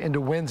we move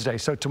into Wednesday.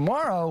 So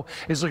tomorrow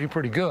is looking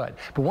pretty good,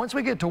 but once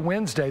we get to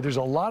Wednesday, there's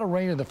a lot of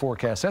rain in the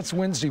forecast. That's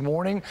Wednesday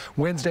morning,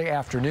 Wednesday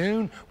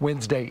afternoon,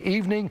 Wednesday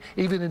evening,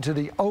 even into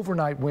the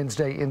overnight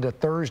Wednesday into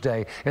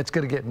Thursday. It's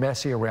going to get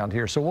messy around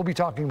here. So we'll be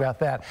talking about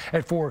that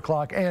at 4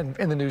 o'clock and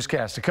in the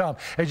newscast to come,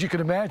 as you can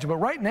imagine. But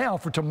right now,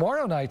 for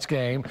tomorrow night's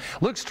game,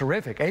 looks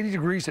terrific. 80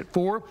 degrees at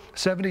 4,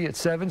 70 at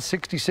 7,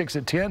 66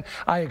 at 10.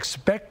 I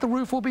expect the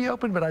roof will be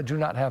open, but I do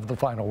not have the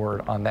final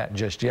word on that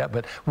just yet.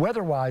 But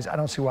weather-wise, I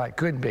don't see why it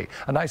couldn't be.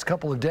 A nice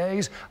couple of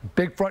days.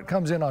 Big front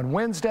comes in on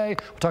Wednesday.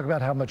 We'll talk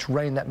about how much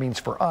rain that means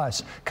for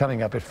us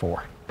coming up at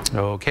 4.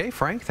 Okay,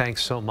 Frank,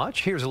 thanks so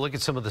much. Here's a look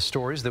at some of the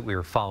stories that we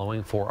are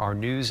following for our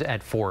news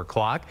at 4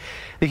 o'clock.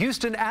 The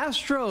Houston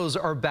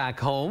Astros are back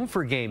home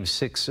for Game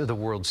 6 of the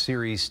World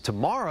Series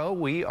tomorrow.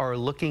 We are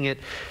looking at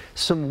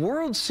some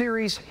World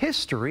Series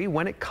history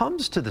when it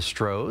comes to the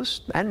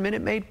Stros and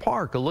Minute Maid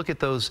Park. A look at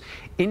those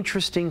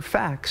interesting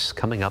facts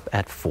coming up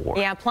at 4.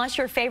 Yeah, plus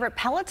your favorite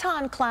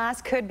Peloton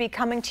class could be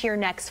coming to your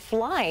next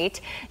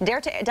flight.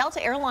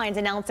 Delta Airlines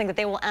announcing that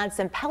they will add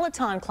some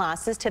Peloton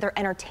classes to their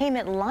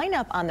entertainment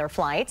lineup on their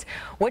flights.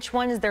 Which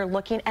ones they're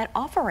looking at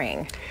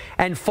offering.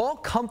 And fall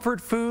comfort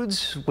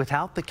foods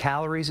without the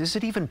calories, is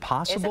it even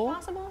possible? Is it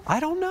possible? I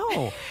don't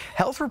know.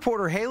 Health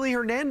reporter Haley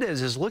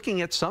Hernandez is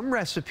looking at some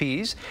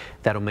recipes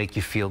that'll make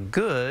you feel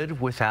good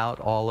without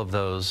all of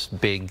those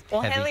big,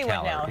 heavy Haley calories.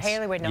 would know.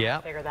 Haley would know how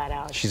to figure that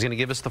out. She's going to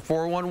give us the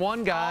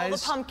 411, guys. All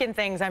the pumpkin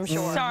things, I'm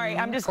sure. Sorry,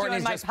 I'm just Courtney's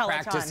doing my just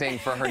Peloton. practicing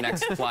for her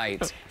next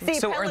flight. See,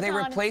 so Peloton, are they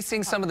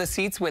replacing some of the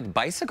seats with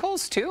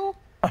bicycles too?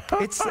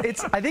 I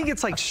think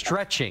it's like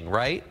stretching,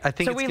 right? I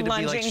think so it's going to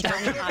be like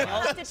stretching. You'll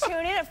have to tune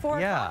in at 4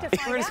 o'clock to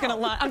find We're just going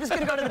to I'm just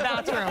going to go to the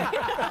bathroom.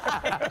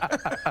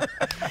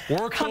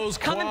 Work those quads.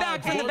 Coming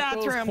back from the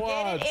bathroom.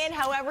 Get it in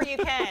however you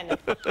can.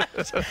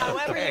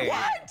 However you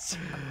want.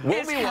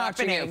 We'll be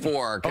watching at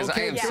 4 because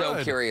I am so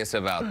good. curious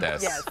about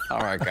this. Yes. All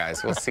right,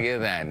 guys. We'll see you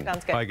then.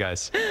 Sounds good. Bye,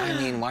 guys. I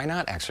mean, why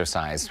not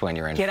exercise when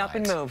you're in Get up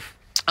flight? and move.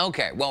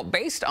 Okay, well,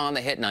 based on the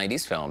hit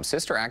 90s film,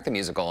 Sister Act the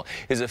Musical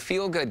is a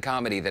feel-good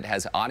comedy that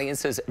has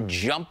audiences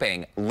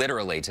jumping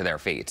literally to their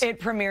feet. It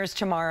premieres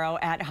tomorrow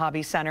at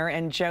Hobby Center,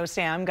 and Joe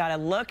Sam got a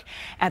look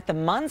at the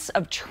months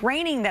of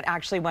training that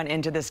actually went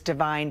into this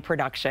divine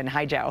production.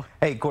 Hi, Joe.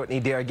 Hey,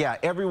 Courtney, Derek. Yeah,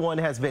 everyone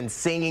has been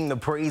singing the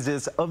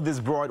praises of this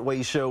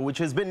Broadway show, which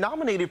has been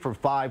nominated for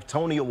 5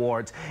 Tony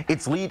Awards.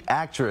 Its lead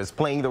actress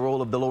playing the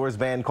role of Dolores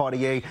Van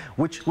Cartier,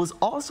 which was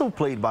also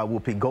played by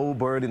Whoopi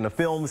Goldberg in the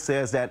film,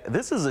 says that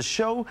this is a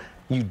show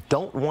you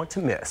don't want to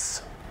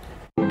miss.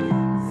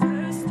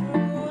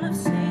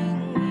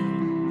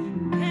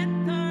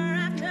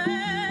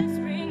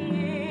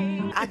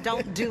 I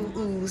don't do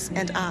oohs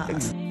and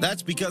ahs.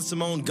 That's because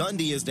Simone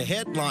Gundy is the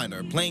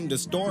headliner, playing the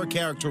star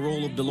character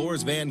role of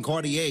Dolores Van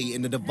Cartier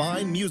in the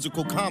divine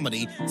musical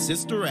comedy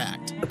Sister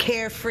Act. A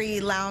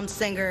carefree lounge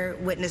singer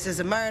witnesses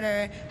a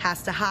murder,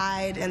 has to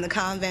hide in the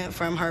convent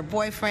from her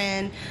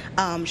boyfriend,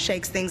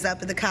 shakes things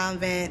up at the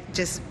convent,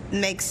 just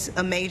makes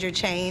a major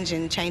change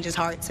and changes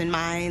hearts and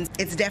minds.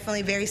 It's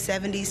definitely very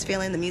 70s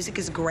feeling. The music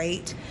is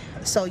great.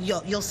 So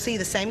you'll see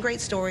the same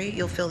great story,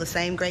 you'll feel the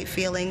same great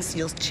feelings,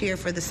 you'll cheer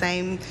for the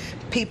same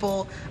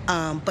people,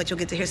 but you'll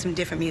get to hear some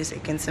different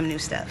music and some new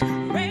stuff.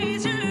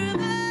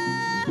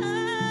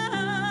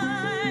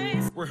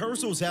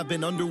 Rehearsals have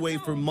been underway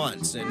for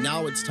months, and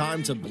now it's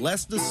time to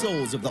bless the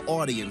souls of the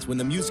audience when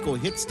the musical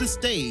hits the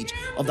stage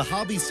of the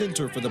Hobby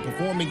Center for the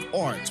Performing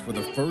Arts for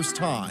the first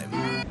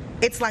time.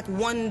 It's like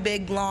one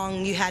big,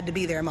 long, you had to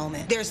be there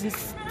moment.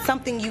 There's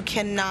something you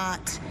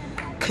cannot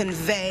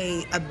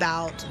convey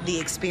about the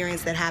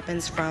experience that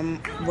happens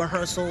from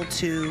rehearsal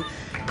to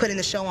putting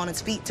the show on its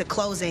feet to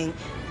closing.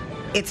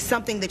 It's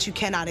something that you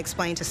cannot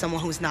explain to someone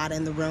who's not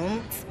in the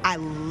room. I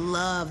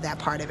love that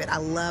part of it. I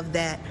love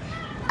that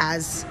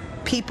as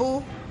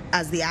people,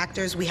 as the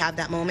actors, we have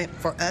that moment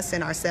for us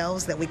and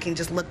ourselves that we can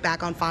just look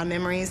back on fond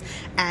memories.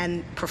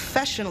 And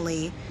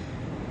professionally,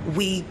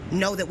 we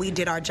know that we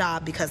did our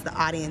job because the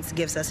audience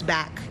gives us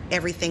back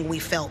everything we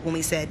felt when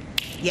we said,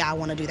 yeah, I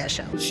want to do that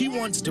show. She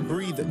wants to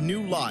breathe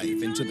new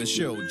life into the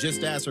show,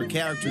 just as her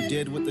character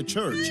did with the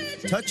church,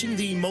 touching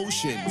the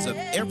emotions of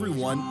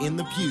everyone in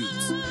the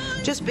pews.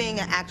 Just being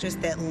an actress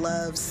that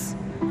loves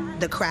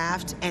the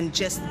craft and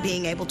just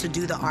being able to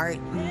do the art,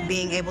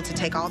 being able to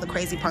take all the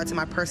crazy parts of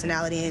my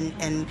personality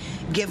and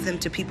give them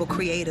to people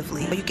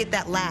creatively. You get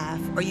that laugh,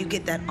 or you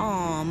get that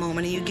aw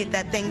moment, and you get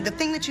that thing, the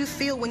thing that you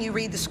feel when you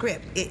read the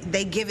script,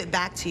 they give it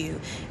back to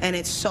you. And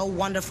it's so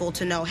wonderful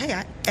to know, hey,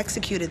 I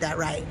executed that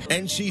right.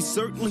 And she's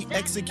certainly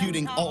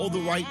executing all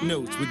the right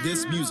notes with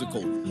this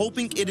musical,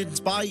 hoping it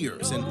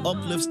inspires and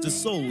uplifts the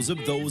souls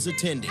of those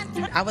attending.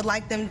 I would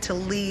like them to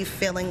leave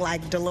feeling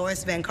like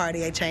Dolores Van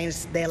Cartier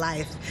changed their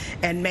life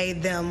and made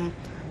them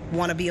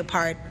want to be a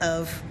part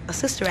of a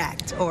Sister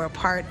Act or a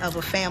part of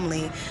a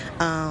family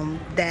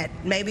that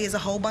maybe is a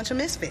whole bunch of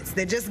misfits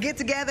that just get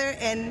together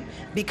and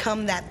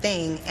become that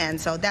thing. And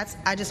so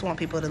I just want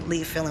people to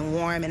leave feeling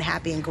warm and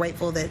happy and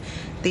grateful that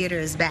theater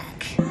is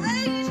back.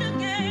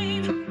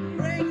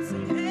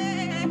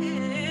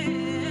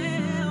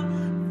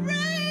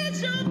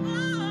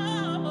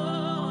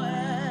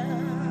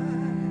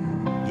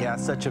 Yeah,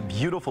 such a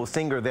beautiful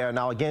singer there.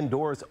 Now, again,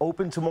 doors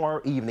open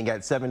tomorrow evening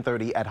at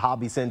 7:30 at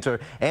Hobby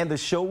Center, and the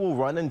show will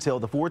run until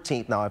the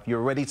 14th. Now, if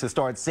you're ready to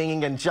start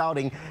singing and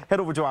shouting, head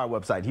over to our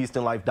website,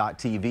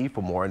 HoustonLife.tv,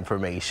 for more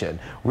information.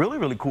 Really,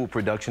 really cool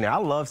production there. I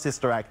love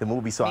Sister Act, the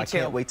movie, so I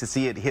can't wait to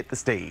see it hit the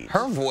stage.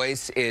 Her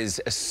voice is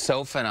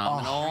so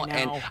phenomenal.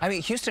 And I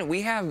mean, Houston,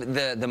 we have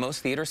the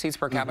most theater seats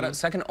per capita,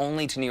 second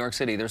only to New York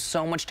City. There's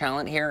so much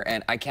talent here,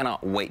 and I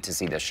cannot wait to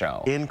see this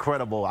show.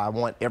 Incredible. I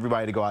want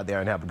everybody to go out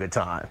there and have a good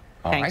time.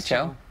 All right,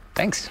 Joe.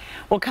 Thanks.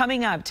 Well,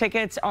 coming up,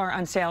 tickets are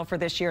on sale for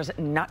this year's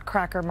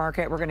Nutcracker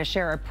Market. We're going to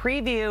share a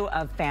preview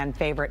of fan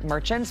favorite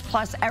merchants,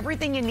 plus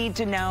everything you need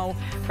to know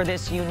for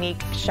this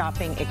unique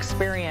shopping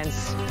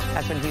experience.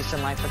 That's when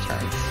Houston Life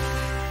returns.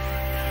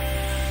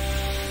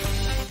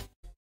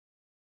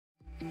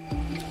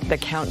 The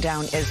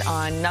countdown is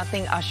on.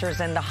 Nothing ushers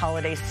in the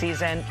holiday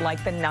season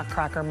like the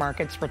Nutcracker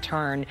Market's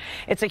return.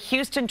 It's a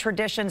Houston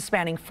tradition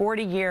spanning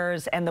 40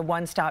 years and the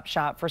one-stop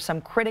shop for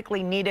some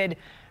critically needed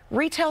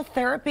retail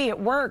therapy. It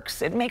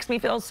works. It makes me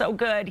feel so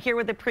good. Here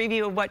with a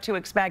preview of what to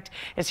expect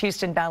is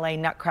Houston Ballet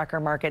Nutcracker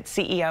Market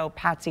CEO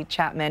Patsy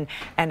Chapman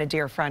and a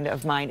dear friend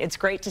of mine. It's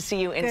great to see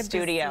you in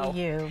studio. Good to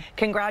see you.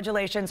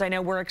 Congratulations. I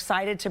know we're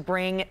excited to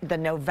bring the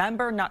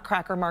November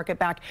Nutcracker Market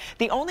back.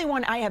 The only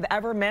one I have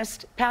ever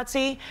missed,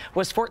 Patsy,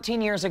 was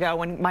 14 years ago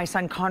when my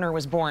son Connor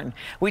was born.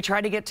 We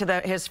tried to get to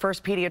his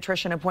first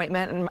pediatrician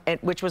appointment,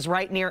 which was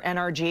right near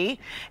NRG,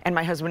 and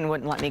my husband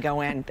wouldn't let me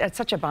go in. That's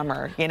such a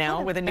bummer, you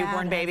know, with a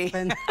newborn baby.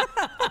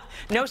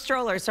 No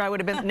stroller, so I would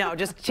have been, no,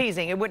 just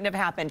teasing. It wouldn't have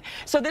happened.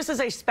 So this is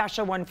a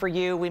special one for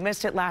you. We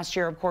missed it last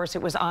year. Of course,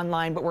 it was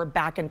online, but we're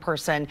back in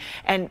person.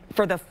 And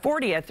for the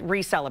 40th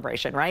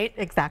re-celebration, right?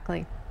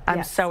 Exactly.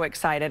 I'm so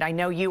excited. I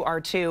know you are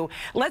too.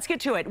 Let's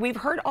get to it. We've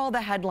heard all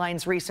the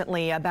headlines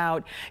recently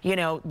about, you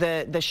know,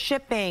 the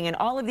shipping and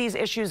all of these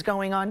issues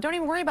going on. Don't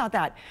even worry about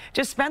that.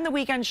 Just spend the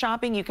weekend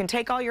shopping. You can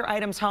take all your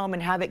items home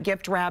and have it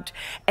gift wrapped.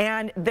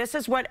 And this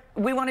is what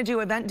we want to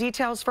do. Event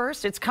details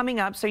first. It's coming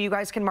up, so you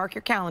guys can mark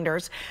your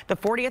calendars. The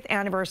 40th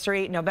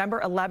anniversary, November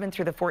 11th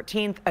through the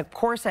 14th, of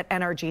course, at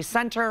NRG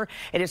Center.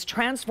 It is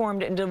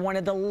transformed into one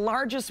of the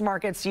largest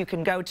markets you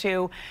can go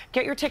to.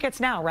 Get your tickets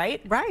now, right?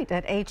 Right,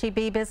 at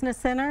HEB Business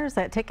Center. winners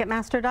at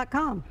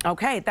Ticketmaster.com.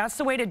 Okay, that's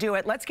the way to do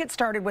it. Let's get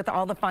started with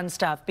all the fun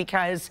stuff,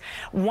 because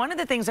one of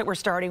the things that we're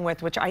starting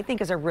with, which I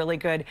think is a really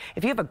good,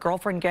 if you have a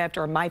girlfriend gift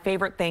or my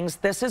favorite things,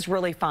 this is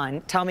really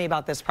fun. Tell me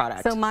about this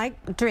product. So my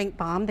Drink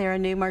Bomb, they're a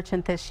new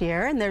merchant this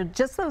year, and they're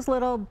just those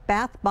little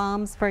bath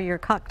bombs for your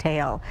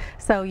cocktail.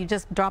 So you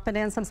just drop it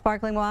in some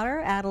sparkling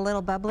water, add a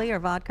little bubbly or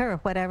vodka or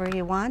whatever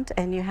you want,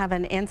 and you have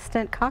an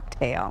instant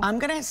cocktail. I'm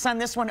going to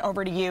send this one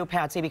over to you,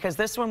 Patsy, because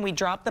this one we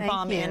dropped the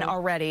bomb in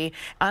already.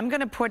 I'm going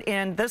to put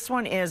in, this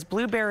one is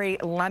blueberry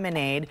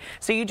lemonade.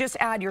 So you just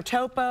add your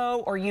topo,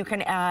 or you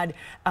can add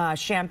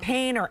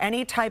champagne or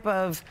any type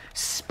of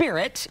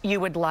spirit you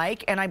would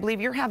like. And I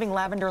believe you're having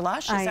Lavender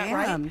Lush, is that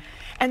right?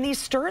 And these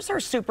stirs are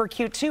super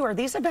cute too. Are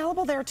these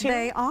available there too?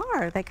 They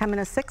are. They come in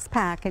a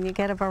 6-pack, and you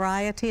get a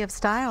variety of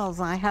styles.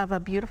 I have a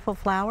beautiful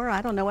flower.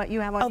 I don't know what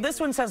you have on. Oh, this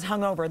one says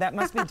hungover. That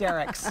must be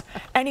Derek's.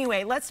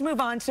 Anyway, let's move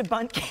on to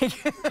bundt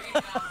cake.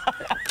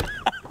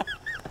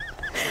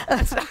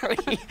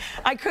 Sorry,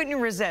 I couldn't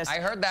resist. I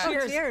heard that.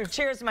 Cheers, cheers.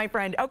 Cheers, my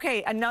friend.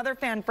 Okay, another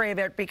fan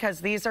favorite, because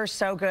these are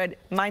so good.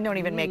 Mine don't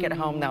even make it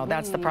home, though.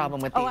 That's the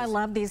problem with these. Oh, I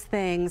love these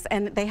things.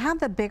 And they have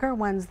the bigger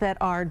ones that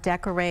are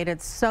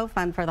decorated. So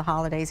fun for the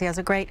holidays. He has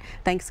a great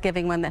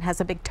Thanksgiving one that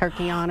has a big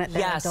turkey on it.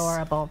 They're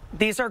adorable.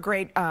 These are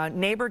great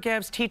neighbor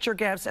gifts, teacher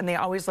gifts, and they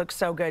always look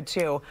so good,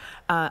 too.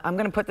 I'm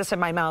going to put this in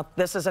my mouth.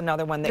 This is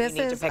another one that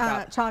you need to pick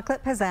up. This is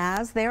Chocolate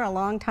Pizzazz. They're a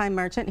longtime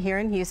merchant here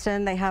in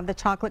Houston. They have the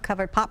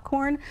chocolate-covered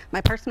popcorn.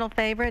 My personal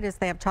favorite is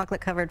they have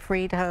chocolate-covered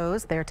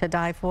Fritos. They're to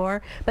die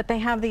for. But they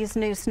have these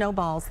new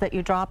snowballs that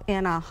you drop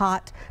in a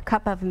hot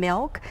cup of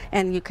milk,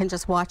 and you can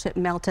just watch it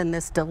melt in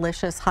this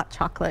delicious hot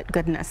chocolate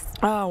goodness.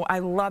 Oh, I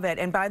love it.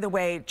 And by the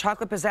way,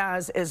 Chocolate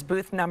Pizzazz is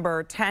booth number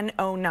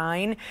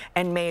 1009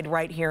 and made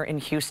right here in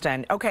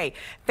Houston. Okay,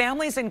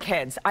 families and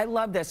kids. I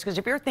love this, because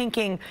if you're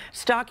thinking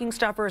stocking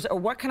stuffers or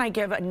what can I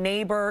give a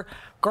neighbor,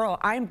 girl,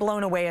 I'm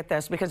blown away at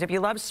this, because if you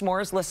love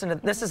s'mores, listen to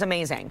this. Is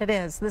amazing. It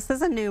is. This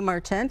is a new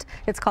merchant.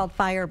 It's called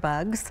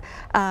Firebugs,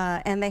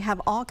 and they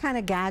have all kind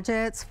of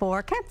gadgets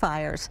for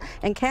campfires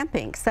and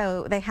camping.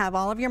 So they have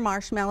all of your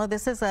marshmallow.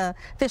 This is a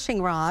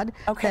fishing rod.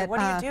 Okay, what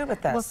do you do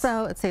with this? Well,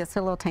 so let's see, it's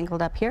a little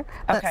tangled up here.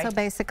 But so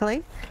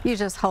basically, you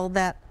just hold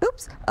that,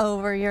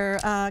 over your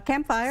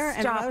campfire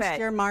and roast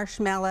your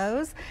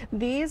marshmallows.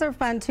 These are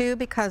fun too,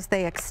 because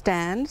they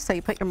extend. So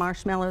you put your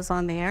marshmallows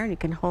on the air, and you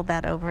can hold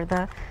that over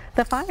the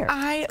fire.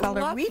 I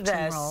love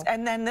this.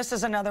 And then this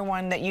is another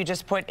one that you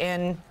just put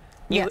in.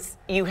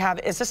 You have,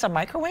 is this a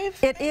microwave?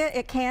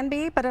 It can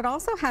be, but it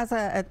also has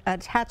a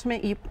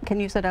attachment. You can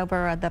use it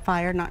over the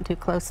fire, not too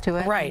close to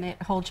it. Right. And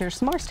it holds your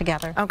s'mores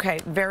together. Okay,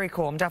 very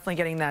cool. I'm definitely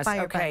getting this.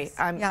 Okay,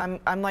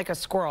 I'm like a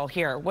squirrel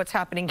here. What's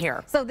happening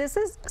here? So this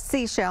is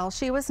Seashell.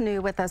 She was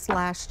new with us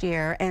last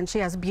year, and she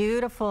has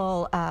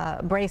beautiful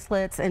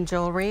bracelets and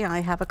jewelry. I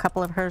have a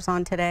couple of hers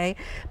on today,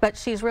 but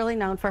she's really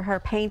known for her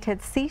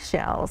painted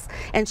seashells,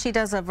 and she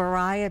does a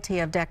variety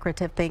of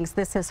decorative things.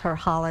 This is her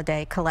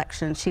holiday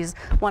collection. She's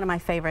one of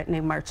my favorite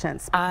new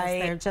merchants,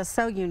 because they're just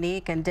so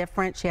unique and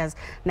different. She has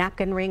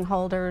napkin ring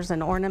holders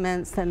and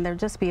ornaments, and they're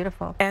just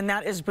beautiful. And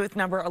that is booth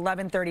number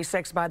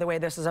 1136. By the way,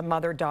 this is a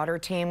mother-daughter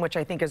team, which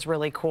I think is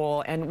really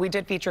cool. And we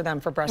did feature them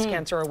for breast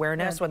cancer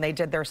awareness when they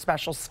did their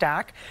special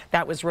stack.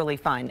 That was really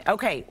fun.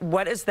 Okay,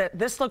 what is that?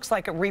 This looks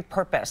like a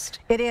repurposed.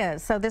 It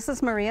is. So this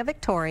is Maria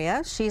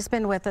Victoria. She's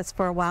been with us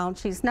for a while, and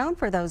she's known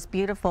for those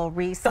beautiful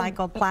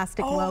recycled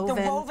plastic woven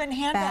the woven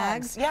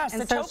handbags. Yes,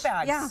 and the tote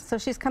bags. Yeah, so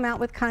she's come out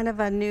with kind of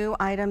a new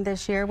item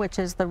this year, which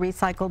is the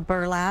recycled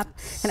burlap,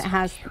 and it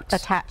has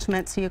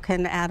attachments you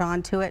can add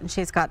on to it, and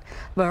she's got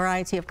a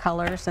variety of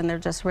colors, and they're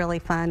just really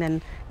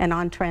fun and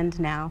on trend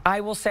now.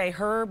 I will say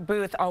her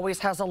booth always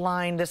has a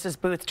line. This is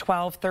booth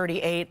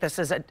 1238. This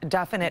is a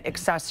definite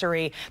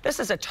accessory. This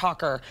is a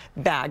talker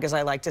bag, as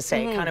I like to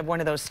say, kind of one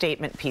of those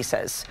statement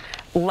pieces.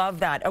 Love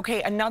that.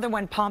 Okay, another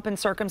one, Pomp and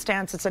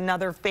Circumstance. It's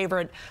another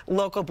favorite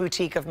local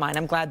boutique of mine.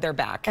 I'm glad they're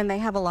back. And they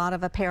have a lot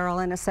of apparel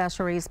and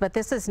accessories, but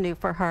this is new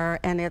for her,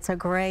 and it's a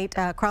great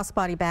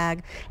crossbody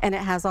bag, and it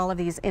has all of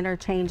these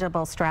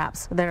interchangeable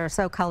straps that are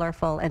so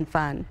colorful and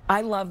fun.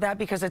 I love that,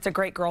 because it's a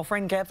great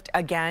girlfriend gift.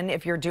 Again,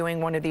 if you're doing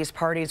one of these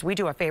parties, we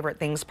do a favorite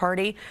things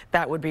party.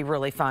 That would be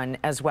really fun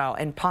as well.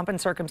 And Pomp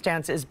and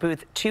Circumstance is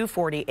booth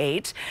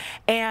 248.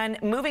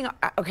 And moving,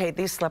 okay,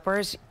 these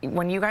slippers,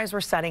 when you guys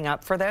were setting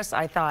up for this,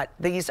 I thought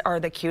these are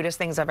the cutest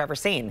things I've ever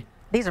seen.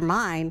 These are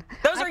mine.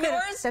 Those are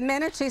yours? The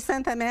minute she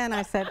sent them in,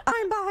 I said,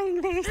 I'm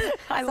buying these.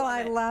 I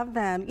love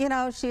them. You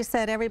know, she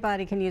said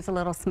everybody can use a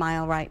little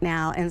smile right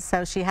now, and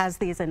so she has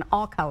these in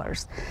all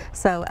colors.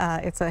 So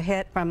it's a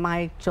hit from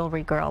My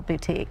Jewelry Girl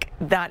Boutique.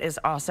 That is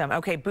awesome.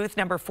 Okay, booth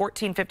number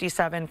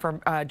 1457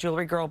 from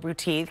Jewelry Girl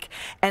Boutique.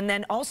 And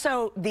then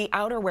also the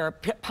outerwear,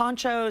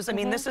 ponchos. I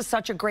mean, this is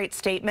such a great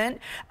statement.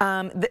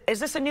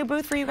 Is this a new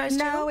booth for you guys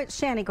too? No, it's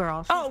Shani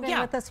Girl. She's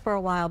been with us for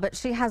a while, but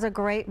she has a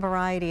great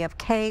variety of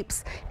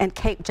capes and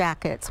cape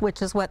jackets,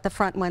 which is what the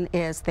front one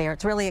is there.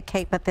 It's really a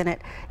cape, but then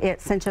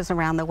it cinches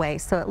around the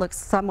waist, so it looks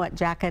somewhat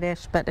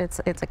jacketish, but it's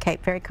a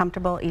cape. Very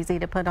comfortable, easy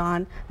to put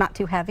on, not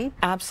too heavy.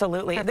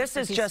 Absolutely. This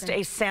is just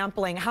a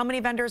sampling. How many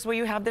vendors will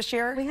you have this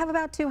year? We have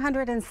about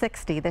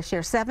 260 this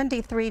year,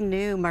 73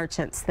 new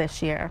merchants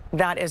this year.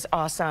 That is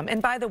awesome.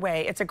 And by the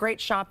way, it's a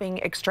great shopping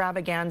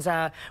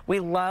extravaganza. We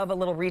love a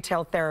little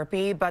retail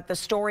therapy, but the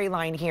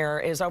storyline here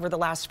is over the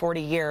last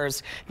 40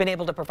 years, been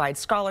able to provide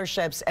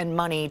scholarships and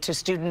money to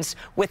students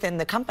within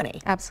the company.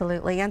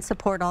 Absolutely, and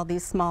support all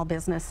these small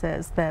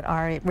businesses that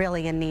are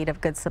really in need of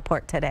good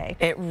support today.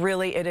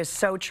 It is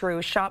so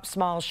true. Shop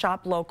small,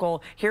 shop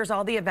local. Here's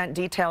all the event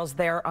details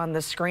there on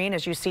the screen.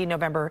 As you see,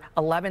 November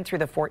 11th through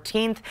the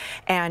 14th,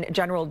 and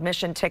general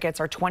admission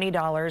tickets are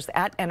 $20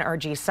 at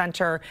NRG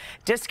Center.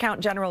 Discount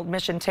general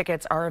admission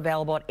tickets are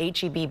available at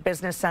HEB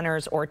Business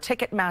Centers or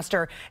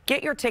Ticketmaster.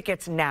 Get your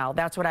tickets now.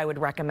 That's what I would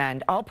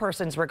recommend. All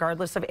persons,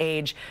 regardless of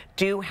age,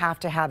 do have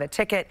to have a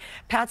ticket.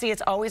 Patsy,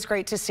 it's always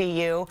great to see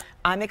you.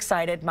 I'm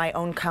excited. My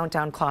own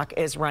countdown clock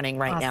is running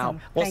right now.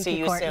 We'll see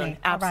you soon.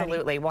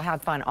 Absolutely. We'll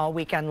have fun all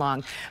weekend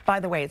long.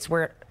 By the way, it's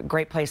a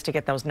great place to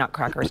get those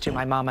nutcrackers too.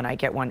 My mom and I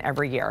get one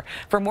every year.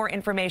 For more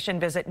information,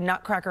 visit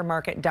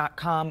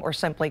nutcrackermarket.com or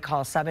simply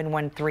call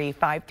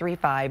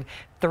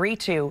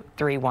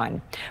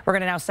 713-535-3231. We're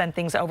going to now send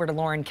things over to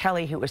Lauren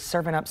Kelly, who is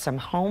serving up some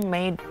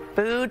homemade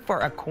food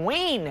for a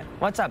queen.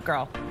 What's up,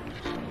 girl?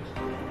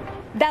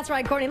 That's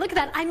right, Courtney. Look at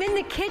that. I'm in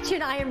the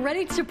kitchen. I am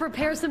ready to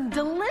prepare some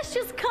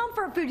delicious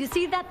comfort food. You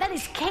see that? That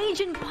is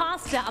Cajun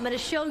pasta. I'm going to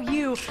show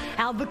you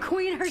how the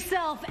queen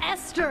herself,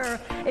 Esther,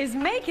 is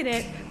making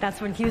it. That's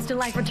when Houston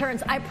Life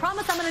returns. I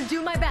promise I'm going to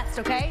do my best,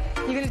 okay?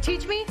 You going to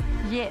teach me?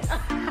 Yes.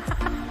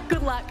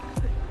 Good luck.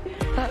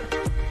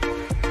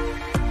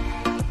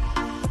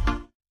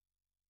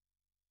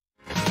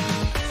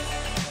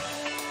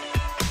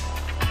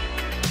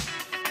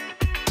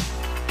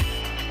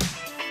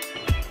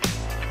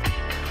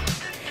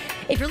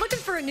 If you're looking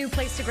for a new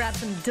place to grab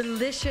some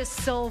delicious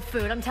soul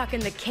food, I'm talking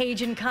the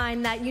Cajun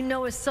kind that you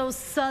know is so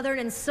southern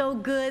and so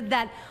good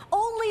that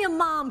only a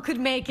mom could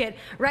make it.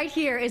 Right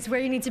here is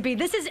where you need to be.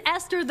 This is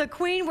Esther the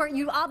Queen, where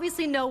you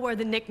obviously know where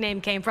the nickname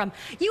came from.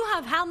 You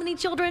have how many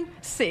children?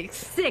 6.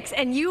 6.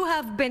 And you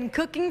have been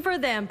cooking for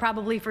them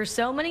probably for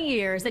so many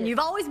years, and you've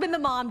always been the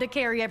mom to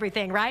carry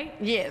everything, right?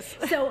 Yes.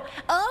 So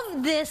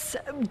of this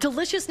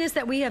deliciousness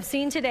that we have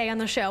seen today on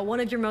the show,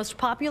 one of your most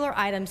popular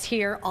items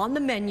here on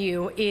the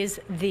menu is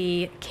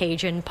the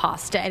Cajun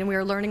pasta, and we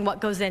are learning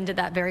what goes into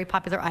that very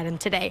popular item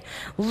today.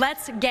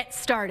 Let's get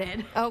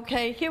started.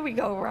 Okay, here we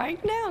go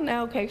right now.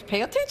 Okay,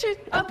 pay attention.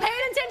 Oh, paying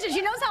attention.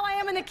 She knows how I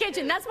am in the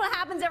kitchen. That's what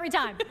happens every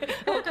time.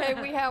 Okay,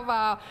 we have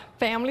our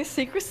family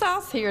secret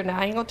sauce here. Now,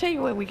 I ain't gonna tell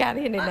you what we got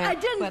in it now. I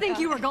didn't think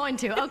you were going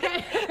to,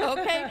 okay?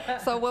 Okay,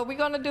 so what we're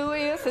gonna do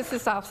is, this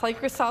is our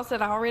secret sauce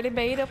that I already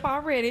made up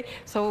already.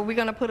 So we're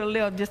gonna put a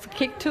little, just a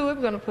kick to it.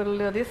 We're gonna put a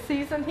little this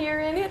season here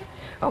in it,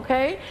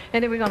 okay?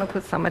 And then we're gonna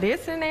put some of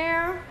this in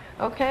there.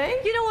 Okay.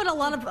 You know what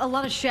a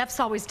lot of chefs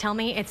always tell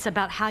me? It's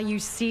about how you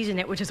season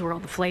it, which is where all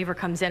the flavor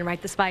comes in,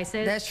 right? The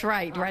spices. That's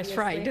right. That's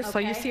right. Okay. So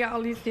you see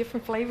all these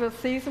different flavors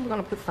seasoned. We're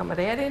gonna put some of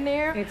that in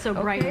there. It's so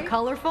bright and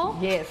colorful.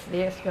 Yes.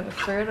 Yes. You're gonna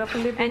stir it up a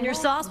little bit. And your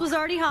sauce was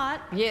already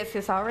hot. Yes,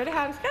 it's already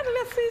hot. It's got a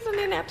little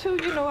seasoning in there too.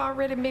 You know,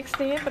 already mixed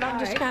in. But I'm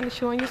just kind of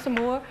showing you some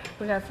more.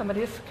 We got some of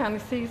this kind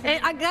of seasoning.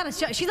 And I gotta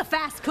show. She's a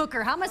fast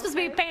cooker. How am I supposed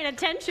to be paying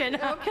attention?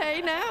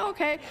 Okay. Now.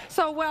 Okay.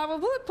 So I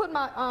would put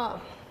my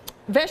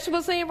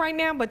vegetables in right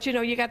now, but you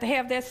know, you got to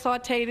have that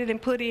sauteed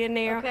and put in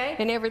there,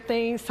 and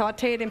everything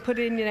sauteed and put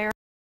in there.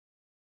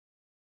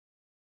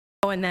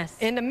 In this.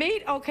 In the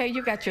meat, okay,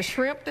 you got your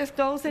shrimp that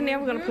goes in there.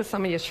 We're gonna put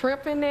some of your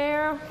shrimp in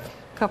there. A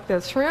couple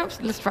of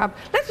shrimps. Let's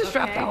just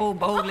drop the whole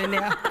bowl in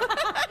there.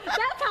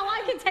 That's how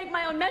I can take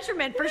my own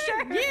measurement for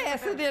sure.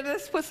 Yes, and then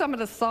let's put some of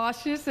the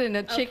sausages and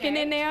the chicken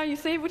in there. You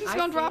see, we're just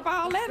gonna drop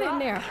all that in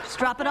there. Just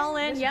drop it all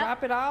in. Just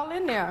drop it all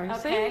in there. You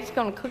see, it's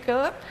gonna cook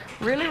up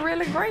really,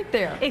 really great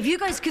there. If you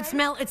guys could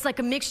smell, it's like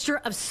a mixture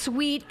of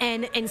sweet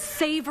and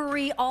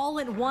savory all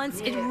at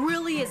once. It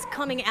really is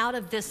coming out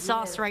of this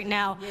sauce right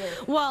now.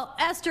 Well,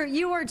 Esther,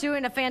 you are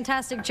doing a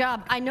fantastic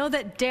job. I know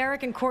that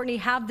Derek and Courtney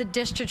have the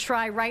dish to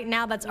try right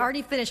now that's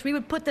already finished. We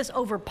would put this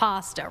over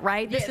pasta,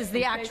 right? This is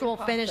the actual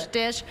finished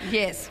dish.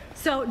 Yes.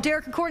 So,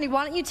 Derek and Courtney,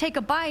 why don't you take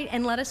a bite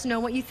and let us know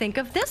what you think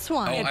of this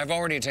one? Oh, I've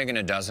already taken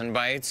a dozen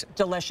bites.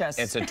 Delicious.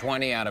 It's a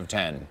 20 out of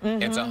 10.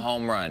 It's a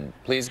home run.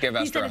 Please give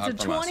Esther a hug from us.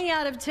 It's a 20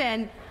 out of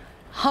 10.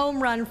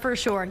 Home run for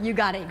sure. You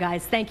got it,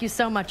 guys. Thank you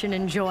so much and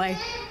enjoy.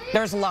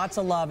 There's lots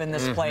of love in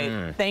this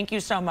plate. Thank you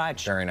so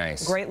much. Very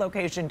nice. Great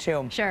location,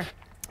 too. Sure.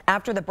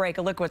 After the break,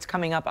 a look at what's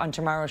coming up on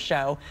tomorrow's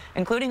show,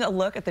 including a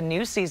look at the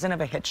new season of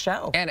a hit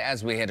show. And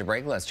as we head to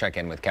break, let's check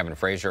in with Kevin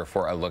Frazier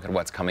for a look at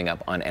what's coming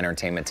up on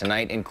Entertainment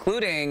Tonight,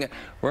 including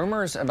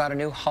rumors about a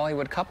new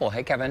Hollywood couple.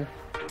 Hey, Kevin.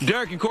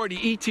 Derek and Courtney,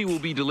 E.T. will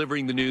be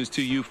delivering the news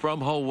to you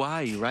from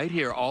Hawaii right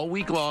here all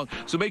week long.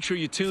 So make sure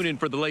you tune in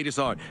for the latest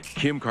on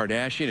Kim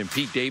Kardashian and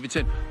Pete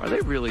Davidson. Are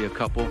they really a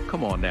couple?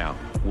 Come on now.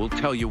 We'll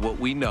tell you what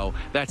we know.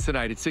 That's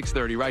tonight at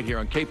 6:30 right here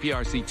on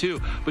KPRC2.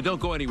 But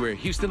don't go anywhere.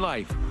 Houston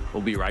Life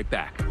will be right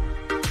back.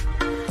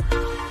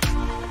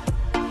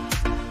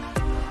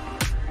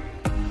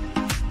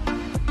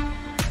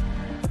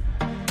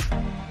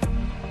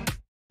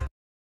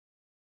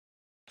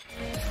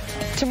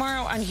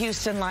 Tomorrow on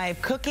Houston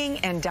Live, cooking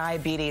and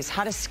diabetes,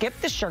 how to skip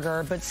the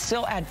sugar but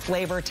still add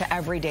flavor to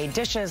everyday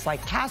dishes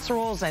like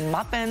casseroles and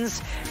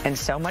muffins and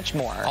so much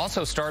more.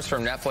 Also, stars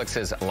from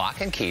Netflix's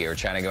Lock and Key are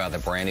chatting about the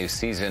brand new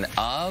season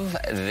of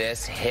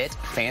this hit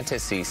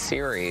fantasy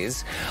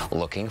series.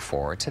 Looking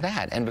forward to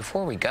that. And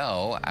before we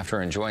go,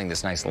 after enjoying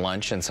this nice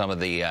lunch and some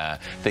of the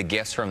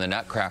gifts from the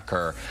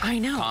Nutcracker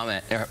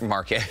comment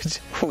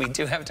market, we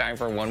do have time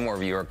for one more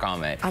viewer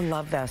comment. I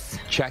love this.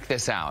 Check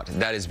this out.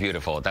 That is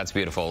beautiful. That's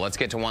beautiful. Let's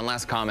get to one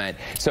last comment.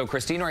 So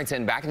Christine writes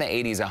in, back in the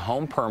 80s, a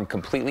home perm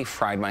completely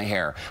fried my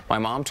hair. My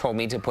mom told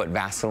me to put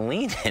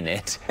Vaseline in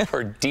it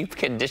for deep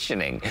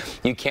conditioning.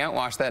 You can't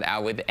wash that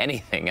out with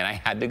anything. And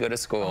I had to go to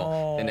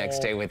school the next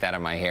day with that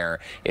in my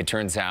hair. It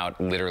turns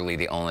out literally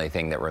the only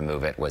thing that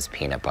removed it was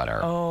peanut butter.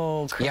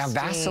 Oh, Christine. Yeah,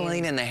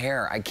 Vaseline in the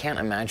hair. I can't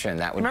imagine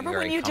that would be very Remember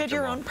when you did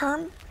your own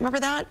perm?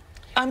 Remember that?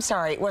 I'm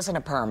sorry, it wasn't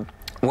a perm.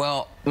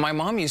 Well, my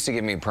mom used to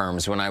give me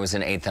perms when I was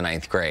in 8th and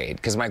 9th grade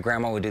because my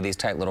grandma would do these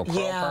tight little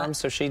curl perms,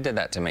 so she did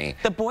that to me.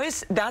 The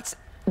boys, that's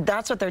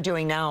what they're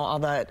doing now. All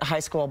the high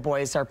school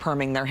boys are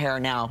perming their hair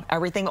now.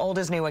 Everything old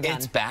is new again.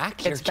 It's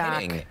back? It's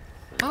back.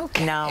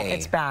 Okay. No,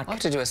 it's back. I'll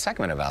have to do a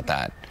segment about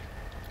that.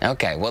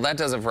 Okay, well, that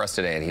does it for us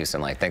today at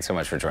Houston Life. Thanks so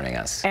much for joining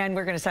us. And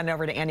we're going to send it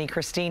over to Andy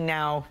Christine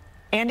now.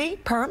 Andy,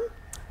 perm?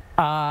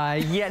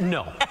 Yeah,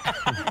 no.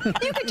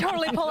 You could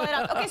totally pull it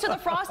up. Okay, so the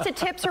frosted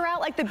tips are out,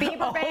 like the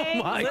Bieber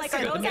bangs. Like,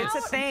 are those out?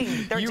 It's a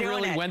thing. They're you doing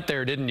really it. went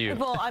there, didn't you?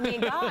 Well, I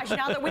mean, gosh,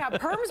 now that we have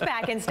perms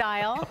back in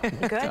style,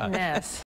 goodness.